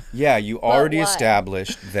though? Yeah, you already why?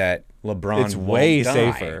 established that LeBron It's won't way die.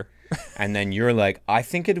 safer. And then you're like, I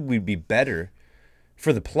think it would be better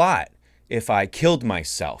for the plot if I killed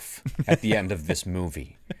myself at the end of this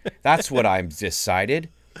movie. That's what I've decided.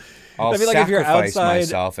 I'll I feel like if you're sacrifice outside-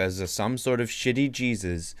 myself as some sort of shitty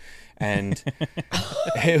Jesus, and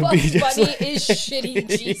it would be Bugs just Bunny like, is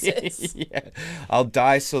shitty Jesus. yeah, I'll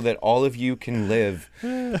die so that all of you can live.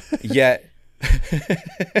 Yet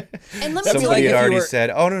And let me tell somebody you, had if you already were- said,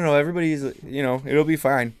 "Oh no, everybody's it'll be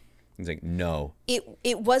fine." He's like, "No."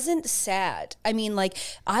 it wasn't sad. I mean, like,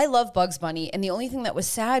 I love Bugs Bunny, and the only thing that was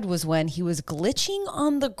sad was when he was glitching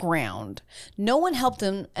on the ground. No one helped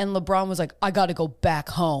him, and LeBron was like, I gotta go back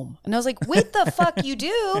home. And I was like, wait the fuck you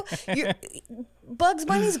do? Bugs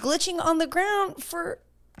Bunny's glitching on the ground for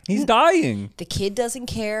He's dying. the kid doesn't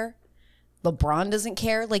care. LeBron doesn't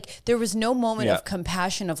care. Like, there was no moment Yeah. of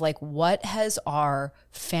compassion of like, what has our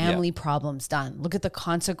family problems done? Look at the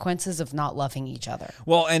consequences of not loving each other.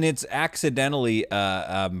 Well, and it's accidentally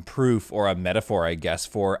proof or a metaphor, I guess,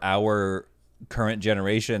 for our current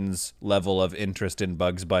generation's level of interest in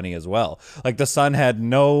Bugs Bunny as well. Like the son had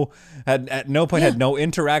at no point had no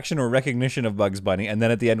interaction or recognition of Bugs Bunny, and then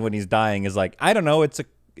at the end when he's dying is like, I don't know, it's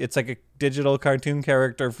like a digital cartoon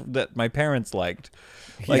character that my parents liked.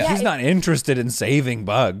 Like Yeah, he's not interested in saving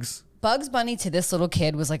Bugs. Bugs Bunny to this little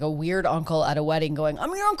kid was like a weird uncle at a wedding going, I'm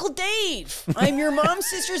your Uncle Dave. I'm your mom's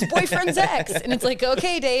sister's boyfriend's ex. And it's like,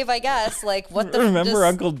 okay, Dave, I guess. Like, what the Remember just-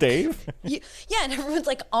 Uncle Dave? Yeah, and everyone's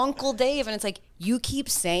like, Uncle Dave. And it's like, you keep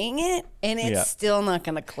saying it, and it's Yeah. still not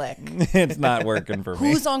going to click. It's not working for me.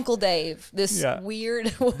 Who's Uncle Dave? This Yeah. weird,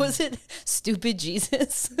 what was it? Stupid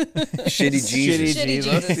Jesus? Shitty Jesus. Shitty Shitty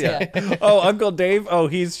Jesus, Jesus, yeah. Oh, Uncle Dave? Oh,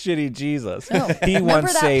 he's shitty Jesus. He Remember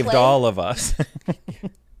once that saved play? all of us.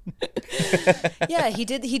 Yeah, he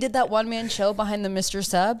did that one-man show behind the Mr.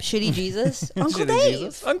 Sub, Shitty Jesus. Uncle Shitty Dave.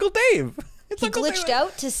 Jesus. Uncle Dave. It's He Uncle glitched Dave.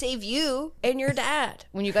 out to save you and your dad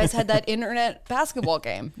when you guys had that internet basketball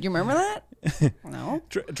game. You remember that? No.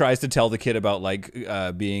 Tries to tell the kid about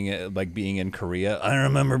being in Korea. I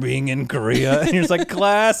remember being in Korea. And you're just like,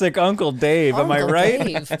 classic Uncle Dave. Am I Uncle right?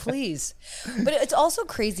 Dave, please. But it's also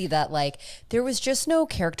crazy that like there was just no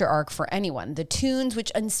character arc for anyone. The tunes,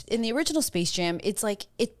 which in the original Space Jam, it's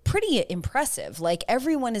pretty impressive. Like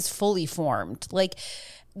everyone is fully formed. Like,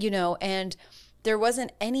 and there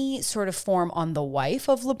wasn't any sort of form on the wife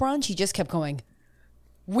of LeBron. She just kept going,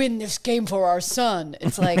 win this game for our son.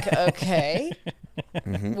 It's like, okay,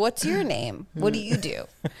 what's your name? What do you do?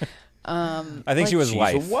 I think she was She's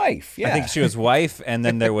wife. a wife. Yeah. I think she was wife, and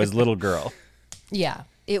then there was little girl. Yeah.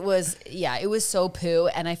 It was so poo,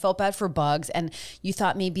 and I felt bad for Bugs, and you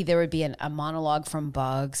thought maybe there would be a monologue from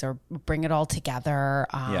Bugs or bring it all together.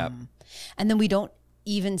 Yep. And then we don't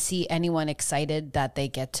even see anyone excited that they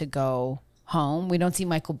get to go home. We don't see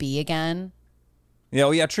Michael B again.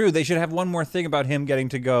 Yeah, true. They should have one more thing about him getting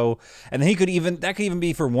to go, and then that could even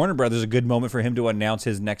be for Warner Brothers a good moment for him to announce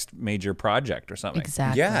his next major project or something.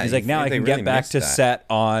 Exactly. Yeah. He's like, now I They can really get back missed to that. set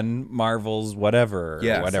on Marvel's whatever,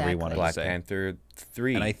 Yeah. or whatever you Exactly. wanted Black to say. Panther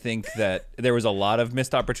 3. And I think that there was a lot of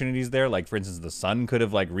missed opportunities there. Like, for instance, the son could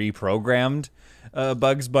have reprogrammed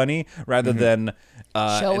Bugs Bunny rather than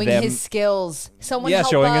Showing them, his skills. Someone yeah,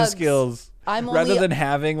 help showing Bugs. his skills. I'm rather only- than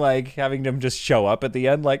having them just show up at the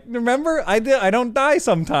end. Like, remember, I don't die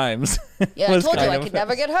sometimes. Yeah, I Was told you kind I of- could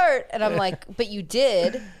never get hurt. And I'm like, but you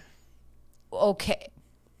did. Okay.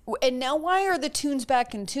 And now why are the tunes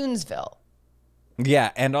back in Toonsville? Yeah,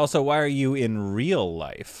 and also, why are you in real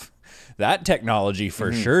life? That technology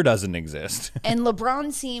for sure doesn't exist. And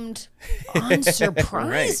LeBron seemed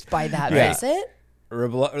unsurprised by that Yeah. visit.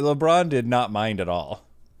 LeBron did not mind at all.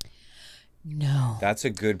 No. That's a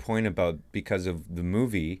good point because of the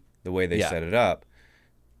movie, the way they Yeah. set it up.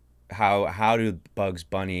 How did Bugs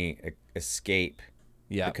Bunny escape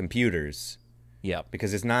Yeah, the computers? yeah,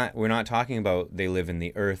 Because we're not talking about they live in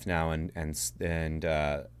the Earth now and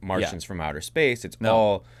Martians from outer space. It's No.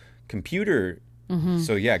 all computer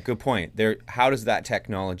So yeah, good point. How does that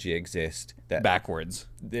technology exist that Backwards.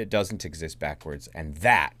 it doesn't exist backwards? And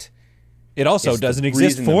that It also is the doesn't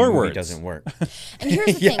exist reason the movie forwards. doesn't work. And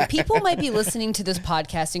here's the thing. People might be listening to this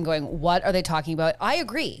podcast and going, what are they talking about? I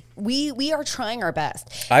agree. We are trying our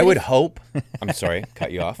best. I would hope. I'm sorry,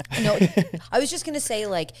 cut you off. No, I was just going to say,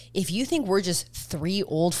 like, if you think we're just three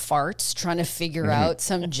old farts trying to figure out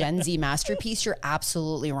some Gen Z masterpiece, you're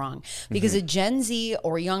absolutely wrong. Because a Gen Z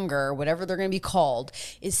or younger, whatever they're going to be called,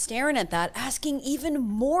 is staring at that, asking even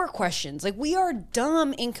more questions. Like, we are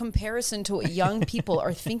dumb in comparison to what young people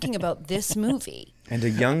are thinking about this movie. And a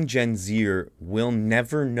young Gen Zer will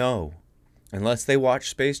never know, unless they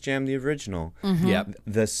watch Space Jam the original,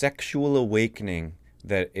 the sexual awakening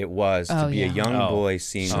that it was to be a young boy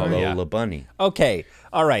seeing Lola Bunny. Okay.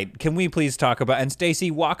 All right. Can we please talk about, and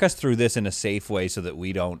Stacey, walk us through this in a safe way so that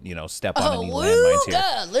we don't, step on any landmines here.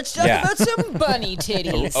 God, let's talk about some bunny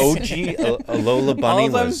titties. OG Lola Bunny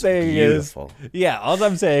was beautiful. All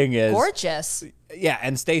I'm saying is Gorgeous. Yeah,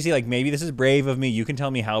 and Stacey, like, maybe this is brave of me. You can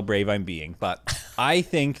tell me how brave I'm being, but I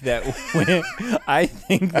think that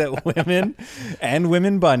women and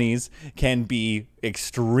women bunnies can be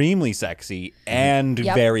extremely sexy and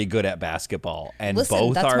very good at basketball, and Listen,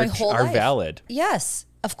 both that's my are whole life. valid. Yes,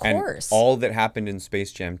 of And course. all that happened in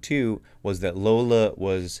Space Jam 2 was that Lola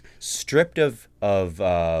was stripped of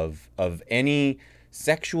any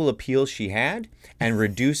sexual appeal she had and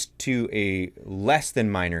reduced to a less than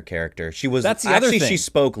minor character. She was That's the other thing. she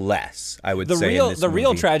spoke less, I would say. The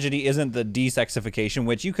real tragedy isn't the desexification,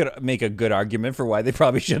 which you could make a good argument for why they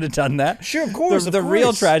probably should have done that. Sure, of course. The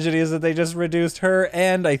real tragedy is that they just reduced her,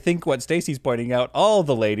 and I think what Stacey's pointing out, all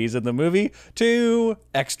the ladies in the movie, to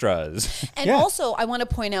extras. And also, I want to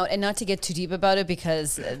point out, and not to get too deep about it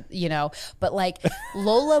because, but like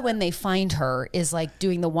Lola, when they find her, is like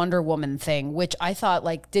doing the Wonder Woman thing, which I thought,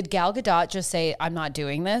 like, did Gal Gadot just say, I'm not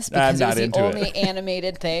doing this because it was the only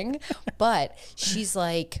animated thing? But she's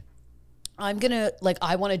like, I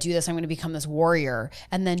want to do this. I'm going to become this warrior.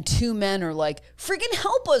 And then two men are like, freaking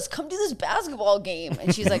help us. Come do this basketball game.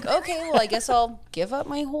 And she's like, okay, well, I guess I'll give up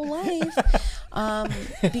my whole life.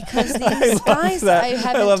 Because these guys I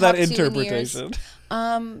haven't love that talked to in interpretation.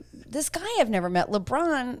 years. This guy I've never met,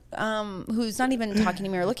 LeBron, who's not even talking to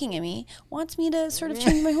me or looking at me, wants me to sort of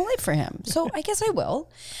change my whole life for him. So I guess I will.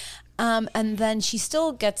 And then she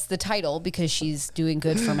still gets the title because she's doing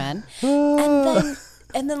good for men.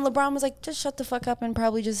 And then LeBron was like, just shut the fuck up and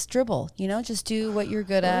probably just dribble, just do what you're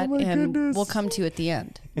good at and we'll come to you at the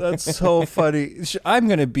end. That's so funny. I'm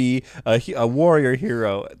going to be a warrior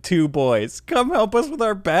hero. Two boys. Come help us with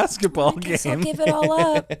our basketball game. I'll give it all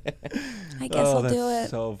up. I guess I'll do it.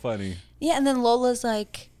 So funny. Yeah, and then Lola's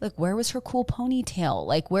like, where was her cool ponytail?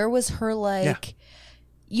 Like, where was her, like,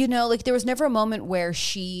 there was never a moment where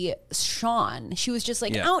she was just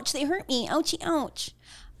like, ouch, they hurt me. Ouchie, ouch.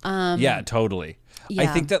 Yeah, totally. I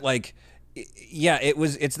Yeah. think that, like,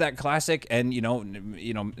 it's that classic, and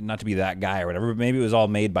not to be that guy or whatever, but maybe it was all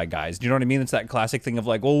made by guys. Do you know what I mean? It's that classic thing of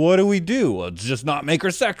like, well, what do we do? Well, let's just not make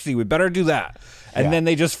her sexy. We better do that. And then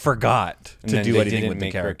they just forgot to do anything with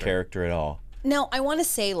the her character at all. Now, I want to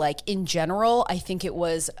say, like, in general, I think it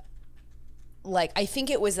was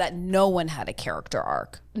that no one had a character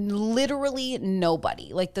arc. Literally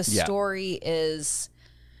nobody. Like, the story is,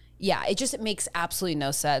 it makes absolutely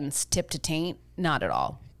no sense. Tip to taint, not at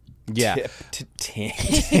all. Yeah. Tip to taint.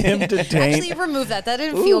 Tip to taint. Actually, remove that. That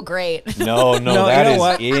didn't feel great. No, that you know is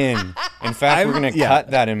what? in. In fact, we're going to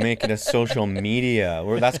cut that and make it a social media.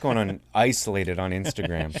 That's going on isolated on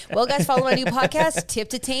Instagram. Well, guys, follow my new podcast, Tip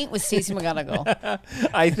to Taint with Stacey McGunnigle.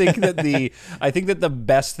 I think that the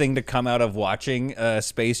best thing to come out of watching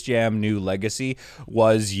Space Jam New Legacy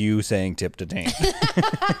was you saying tip to taint.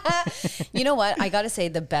 You know what? I got to say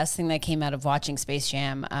the best thing that came out of watching Space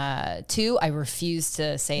Jam 2, I refuse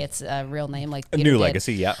to say its real name, like Peter New did.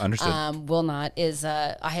 Legacy, yeah, understood. Will not, is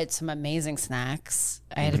I had some amazing snacks.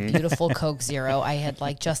 I had a beautiful Coke Zero. I had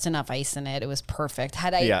like just enough ice in it. It was perfect.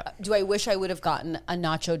 Do I wish I would have gotten a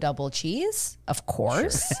nacho double cheese? Of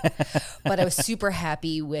course. Sure. But I was super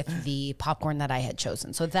happy with the popcorn that I had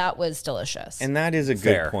chosen. So that was delicious. And that is a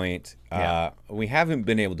Fair. good point. We haven't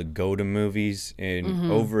been able to go to movies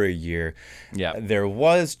in over a year. Yeah. There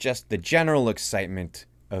was just the general excitement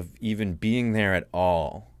of even being there at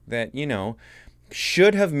all that,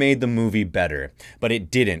 should have made the movie better, but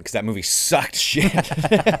it didn't because that movie sucked shit.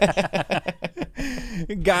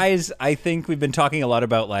 Guys, I think we've been talking a lot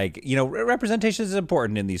about, like, representation is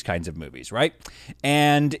important in these kinds of movies, right?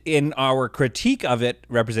 And in our critique of it,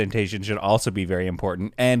 representation should also be very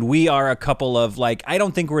important. And we are a couple of, like, I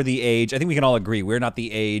don't think we're the age, I think we can all agree, we're not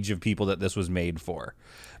the age of people that this was made for.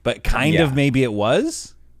 but kind of maybe it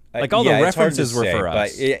was. Like all the it's hard to references were say, for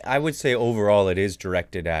us. But I would say overall it is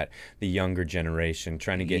directed at the younger generation,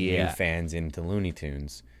 trying to get new fans into Looney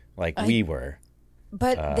Tunes, like we were.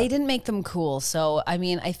 But they didn't make them cool, so I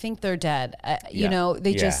mean, I think they're dead. You know,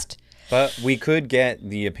 they just. But we could get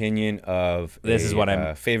the opinion of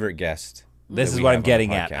favorite guest. This is what I'm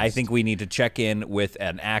getting at. I think we need to check in with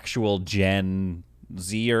an actual Gen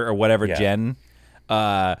Z or whatever Gen.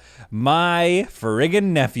 My friggin'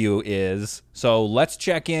 nephew is. So let's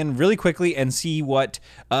check in really quickly and see what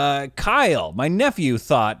Kyle, my nephew,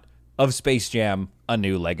 thought of Space Jam: A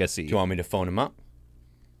New Legacy. Do you want me to phone him up?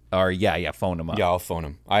 Or phone him up. Yeah, I'll phone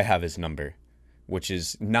him. I have his number, which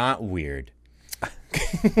is not weird.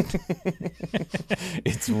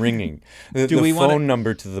 It's ringing. The phone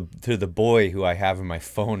number to the boy who I have in my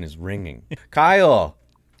phone is ringing. Kyle,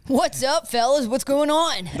 what's up, fellas? What's going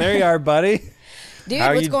on? There you are, buddy. Dude,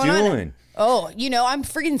 how what's you going doing? on? Oh, you know, I'm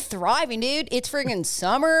freaking thriving, dude. It's freaking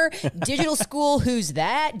summer. Digital school, who's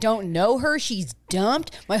that? Don't know her. She's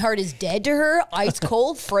dumped. My heart is dead to her. Ice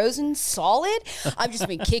cold, frozen, solid. I've just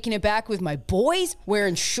been kicking it back with my boys,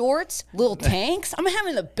 wearing shorts, little tanks. I'm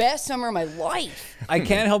having the best summer of my life. I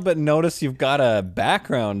can't help but notice you've got a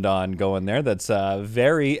background on going there that's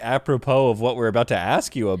very apropos of what we're about to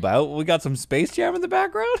ask you about. We got some Space Jam in the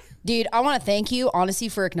background? Dude, I want to thank you, honestly,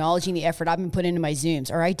 for acknowledging the effort I've been putting into my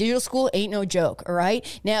Zooms, all right? Digital school ain't no joke, all right?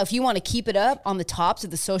 Now, if you want to keep it up on the tops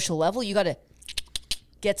of the social level, you got to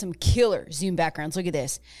get some killer Zoom backgrounds. Look at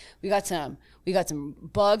this. We got some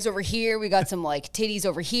bugs over here. We got some like titties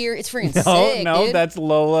over here. It's freaking sick, dude. That's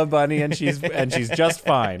Lola Bunny, and she's just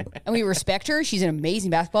fine. And we respect her. She's an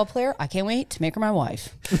amazing basketball player. I can't wait to make her my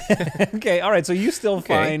wife. Okay, all right. So you still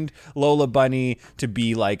find Lola Bunny to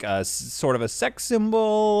be like a sort of a sex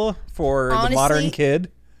symbol for the modern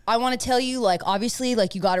kid? I want to tell you, like, obviously,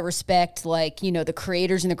 like, you got to respect, like, you know, the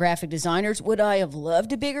creators and the graphic designers. Would I have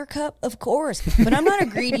loved a bigger cup? Of course. But I'm not a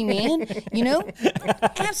greedy man, you know?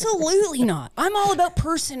 Absolutely not. I'm all about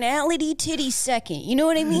personality, titty second. You know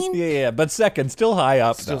what I mean? Yeah, but second, still high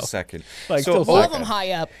up, Still though. second. Like, So, still Love second. them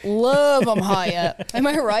high up. Love them high up. Am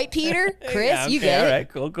I right, Peter? Chris, Yeah, you okay, get all it. right,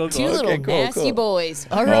 cool. Two little nasty cool. boys.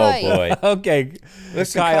 All right. Oh boy. Okay,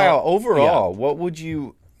 Listen, Kyle, overall, what would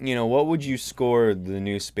you score the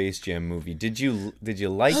new Space Jam movie? Did you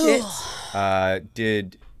like it?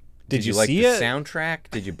 Did you like see the it? soundtrack?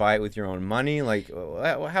 Did you buy it with your own money? Like,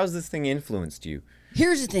 how's this thing influenced you?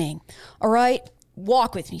 Here's the thing. All right.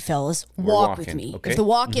 Walk with me, fellas. Walk with walking, me. okay? If the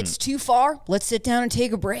walk gets too far, let's sit down and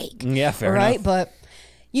take a break. Yeah, fair All right, enough. but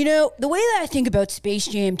you know, the way that I think about Space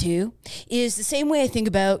Jam 2 is the same way I think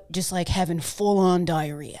about just like having full-on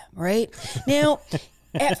diarrhea, right? Now,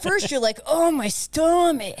 at first you're like, oh, my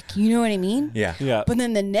stomach. You know what I mean? Yeah. But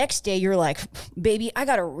then the next day you're like, baby, I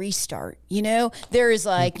got to restart. You know, there is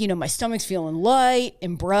like, you know, my stomach's feeling light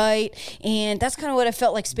and bright. And that's kind of what I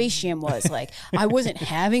felt like Space Jam was. Like, I wasn't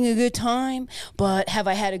having a good time, but have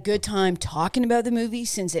I had a good time talking about the movie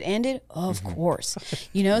since it ended? Of course.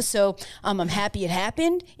 You know, so I'm happy it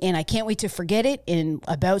happened and I can't wait to forget it in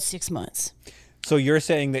about 6 months. So you're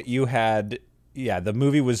saying that you had... Yeah, the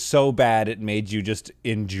movie was so bad it made you just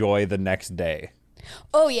enjoy the next day.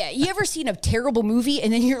 Oh, yeah. You ever seen a terrible movie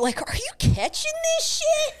and then you're like, are you catching this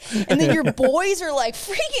shit? And then your boys are like,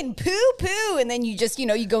 freaking poo-poo. And then you just, you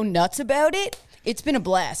know, you go nuts about it. It's been a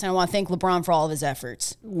blast, and I want to thank LeBron for all of his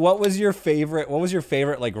efforts. What was your favorite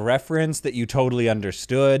like reference that you totally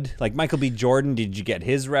understood? Like Michael B. Jordan, did you get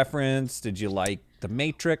his reference? Did you like The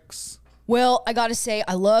Matrix? Well, I got to say,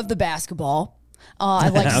 I love the basketball. I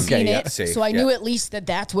like seeing it, safe, so I knew at least that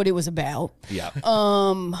that's what it was about. Yeah.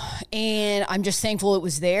 And I'm just thankful it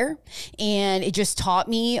was there. And it just taught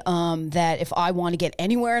me that if I want to get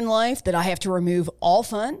anywhere in life, that I have to remove all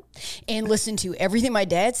fun and listen to everything my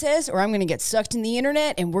dad says, or I'm going to get sucked in the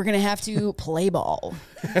internet and we're going to have to play ball.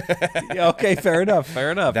 Yeah, okay, fair enough.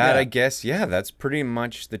 That I guess, that's pretty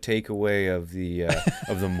much the takeaway of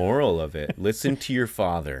the moral of it. Listen to your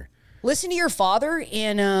father. Listen to your father,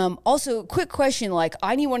 and also, quick question, like,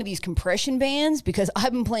 I need one of these compression bands because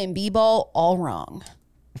I've been playing b-ball all wrong.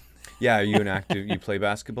 Yeah, are you an active, you play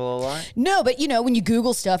basketball a lot? No, but, you know, when you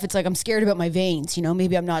Google stuff, it's like, I'm scared about my veins, you know,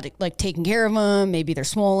 maybe I'm not, like, taking care of them, maybe they're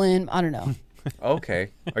swollen, I don't know. Okay.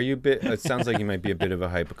 Are you it sounds like you might be a bit of a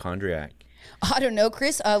hypochondriac. I don't know,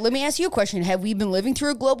 Chris. Let me ask you a question. Have we been living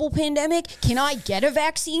through a global pandemic? Can I get a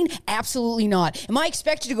vaccine? Absolutely not. Am I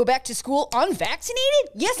expected to go back to school unvaccinated?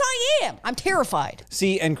 Yes, I am. I'm terrified.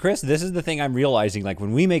 See, and Chris, this is the thing I'm realizing. Like,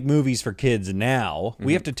 when we make movies for kids now,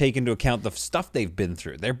 we have to take into account the stuff they've been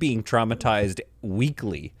through. They're being traumatized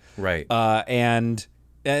weekly. Right. And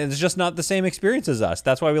And it's just not the same experience as us.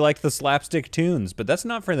 That's why we like the slapstick tunes, but that's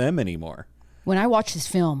not for them anymore. When I watched this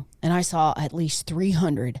film and I saw at least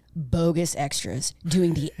 300 bogus extras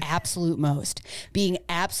doing the absolute most, being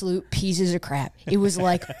absolute pieces of crap, it was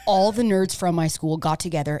like all the nerds from my school got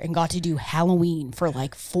together and got to do Halloween for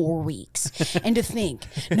like 4 weeks. And to think,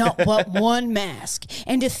 not but one mask.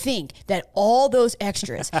 And to think that all those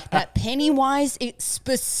extras, that Pennywise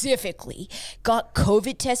specifically got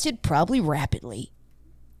COVID tested probably rapidly.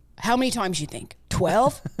 How many times you think?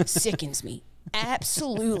 12? Sickens me.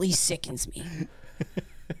 Absolutely sickens me.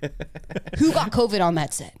 Who got COVID on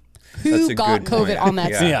that set? Who got COVID on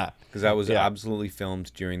that set? Yeah. Because that was absolutely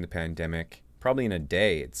filmed during the pandemic. Probably in a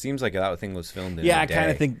day. It seems like that thing was filmed in a day. Yeah, I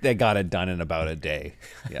kind of think they got it done in about a day.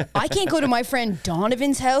 Yeah. I can't go to my friend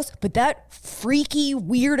Donovan's house, but that freaky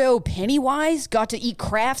weirdo Pennywise got to eat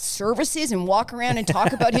craft services and walk around and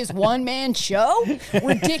talk about his one-man show?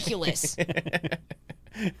 Ridiculous.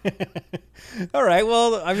 All right.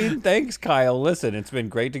 Well, I mean, thanks, Kyle. Listen, it's been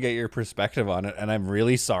great to get your perspective on it, and I'm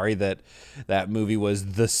really sorry that that movie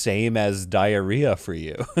was the same as diarrhea for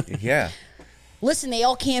you. Yeah. Listen, they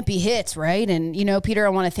all can't be hits, right? And, you know, Peter, I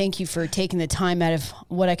want to thank you for taking the time out of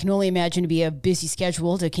what I can only imagine to be a busy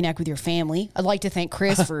schedule to connect with your family. I'd like to thank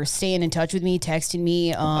Chris for staying in touch with me, texting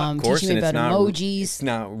me, teaching me about emojis. It's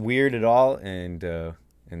not weird at all, and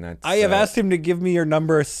that's... I have asked him to give me your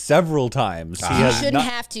number several times. He shouldn't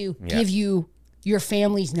have to give you your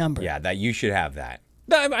family's number. Yeah, that you should have that.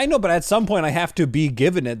 I know, but at some point I have to be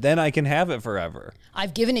given it. Then I can have it forever.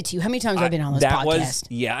 I've given it to you. How many times have I been on this podcast?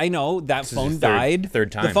 Yeah, I know. That phone died.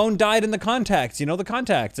 Third time. The phone died in the contacts. You know, the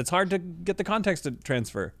contacts. It's hard to get the contacts to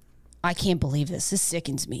transfer. I can't believe this. This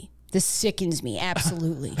sickens me. This sickens me.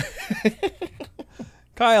 Absolutely.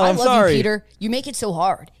 Kyle, I'm sorry. I love you, Peter. You make it so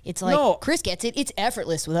hard. It's like, Chris gets it. It's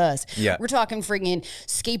effortless with us. Yeah. We're talking friggin'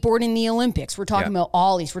 skateboarding in the Olympics. We're talking about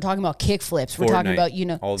ollies. We're talking about kick flips. We're talking about, you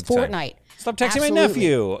know, Fortnite. Stop texting my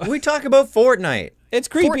nephew. We talk about Fortnite. It's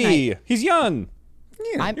creepy. He's young.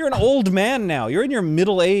 Yeah. You're an old man now. You're in your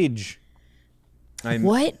middle age.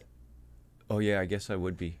 What? Oh, yeah, I guess I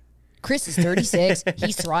would be. Chris is 36.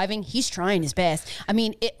 He's thriving. He's trying his best. I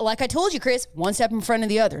mean, like I told you, Chris, one step in front of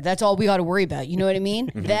the other. That's all we got to worry about. You know what I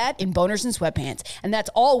mean? That and boners and sweatpants. And that's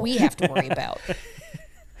all we have to worry about.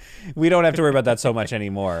 We don't have to worry about that so much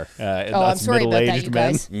anymore. I'm sorry about that, you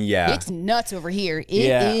guys. Yeah. It's nuts over here. It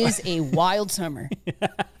is a wild summer.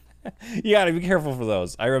 You got to be careful for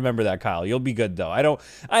those. I remember that, Kyle. You'll be good, though. I don't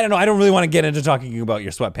know. I don't really want to get into talking about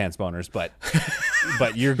your sweatpants boners, but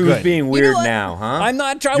you're good. Who's being weird now, huh? I'm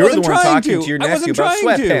not trying. You're the one talking to your I nephew wasn't about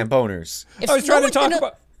trying sweatpant to. boners. I was trying to talk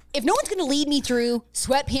about... If no one's going to lead me through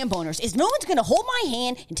sweatpant boners, if no one's going to hold my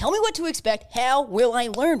hand and tell me what to expect, how will I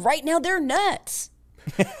learn? Right now, they're nuts.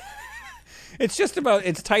 It's just about,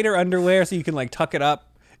 it's tighter underwear so you can like tuck it up.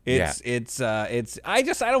 I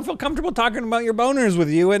don't feel comfortable talking about your boners with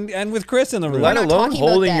you and with Chris in the room. Let alone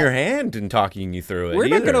holding your hand and talking you through it. We're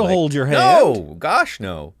not going to hold your hand. No, gosh,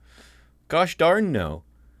 no. Gosh darn no.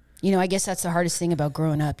 You know, I guess that's the hardest thing about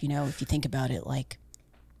growing up, you know, if you think about it, like,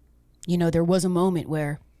 you know, there was a moment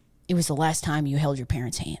where it was the last time you held your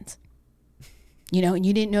parents' hands. You know, and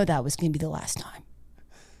you didn't know that was going to be the last time.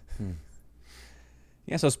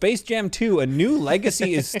 Yeah, so Space Jam 2, A New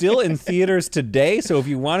Legacy is still in theaters today. So if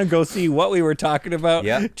you want to go see what we were talking about,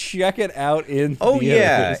 check it out in theaters. Oh,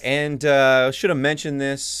 yeah. And should have mentioned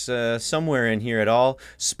this somewhere in here at all.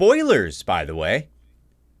 Spoilers, by the way.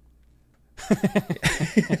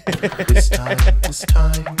 This time,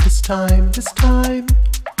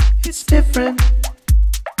 it's different.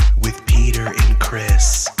 With Peter and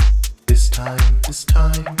Chris. This time, it's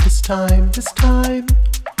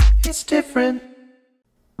different.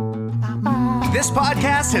 This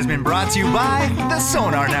podcast has been brought to you by the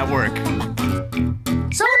Sonar Network.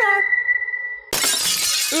 Sonar!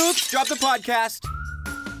 Oops, drop the podcast.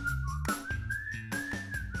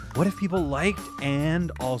 What if people liked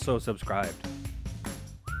and also subscribed?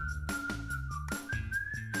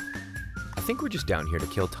 I think we're just down here to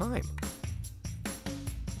kill time.